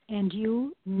Spirit and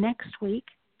you next week.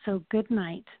 So good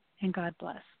night and God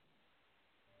bless.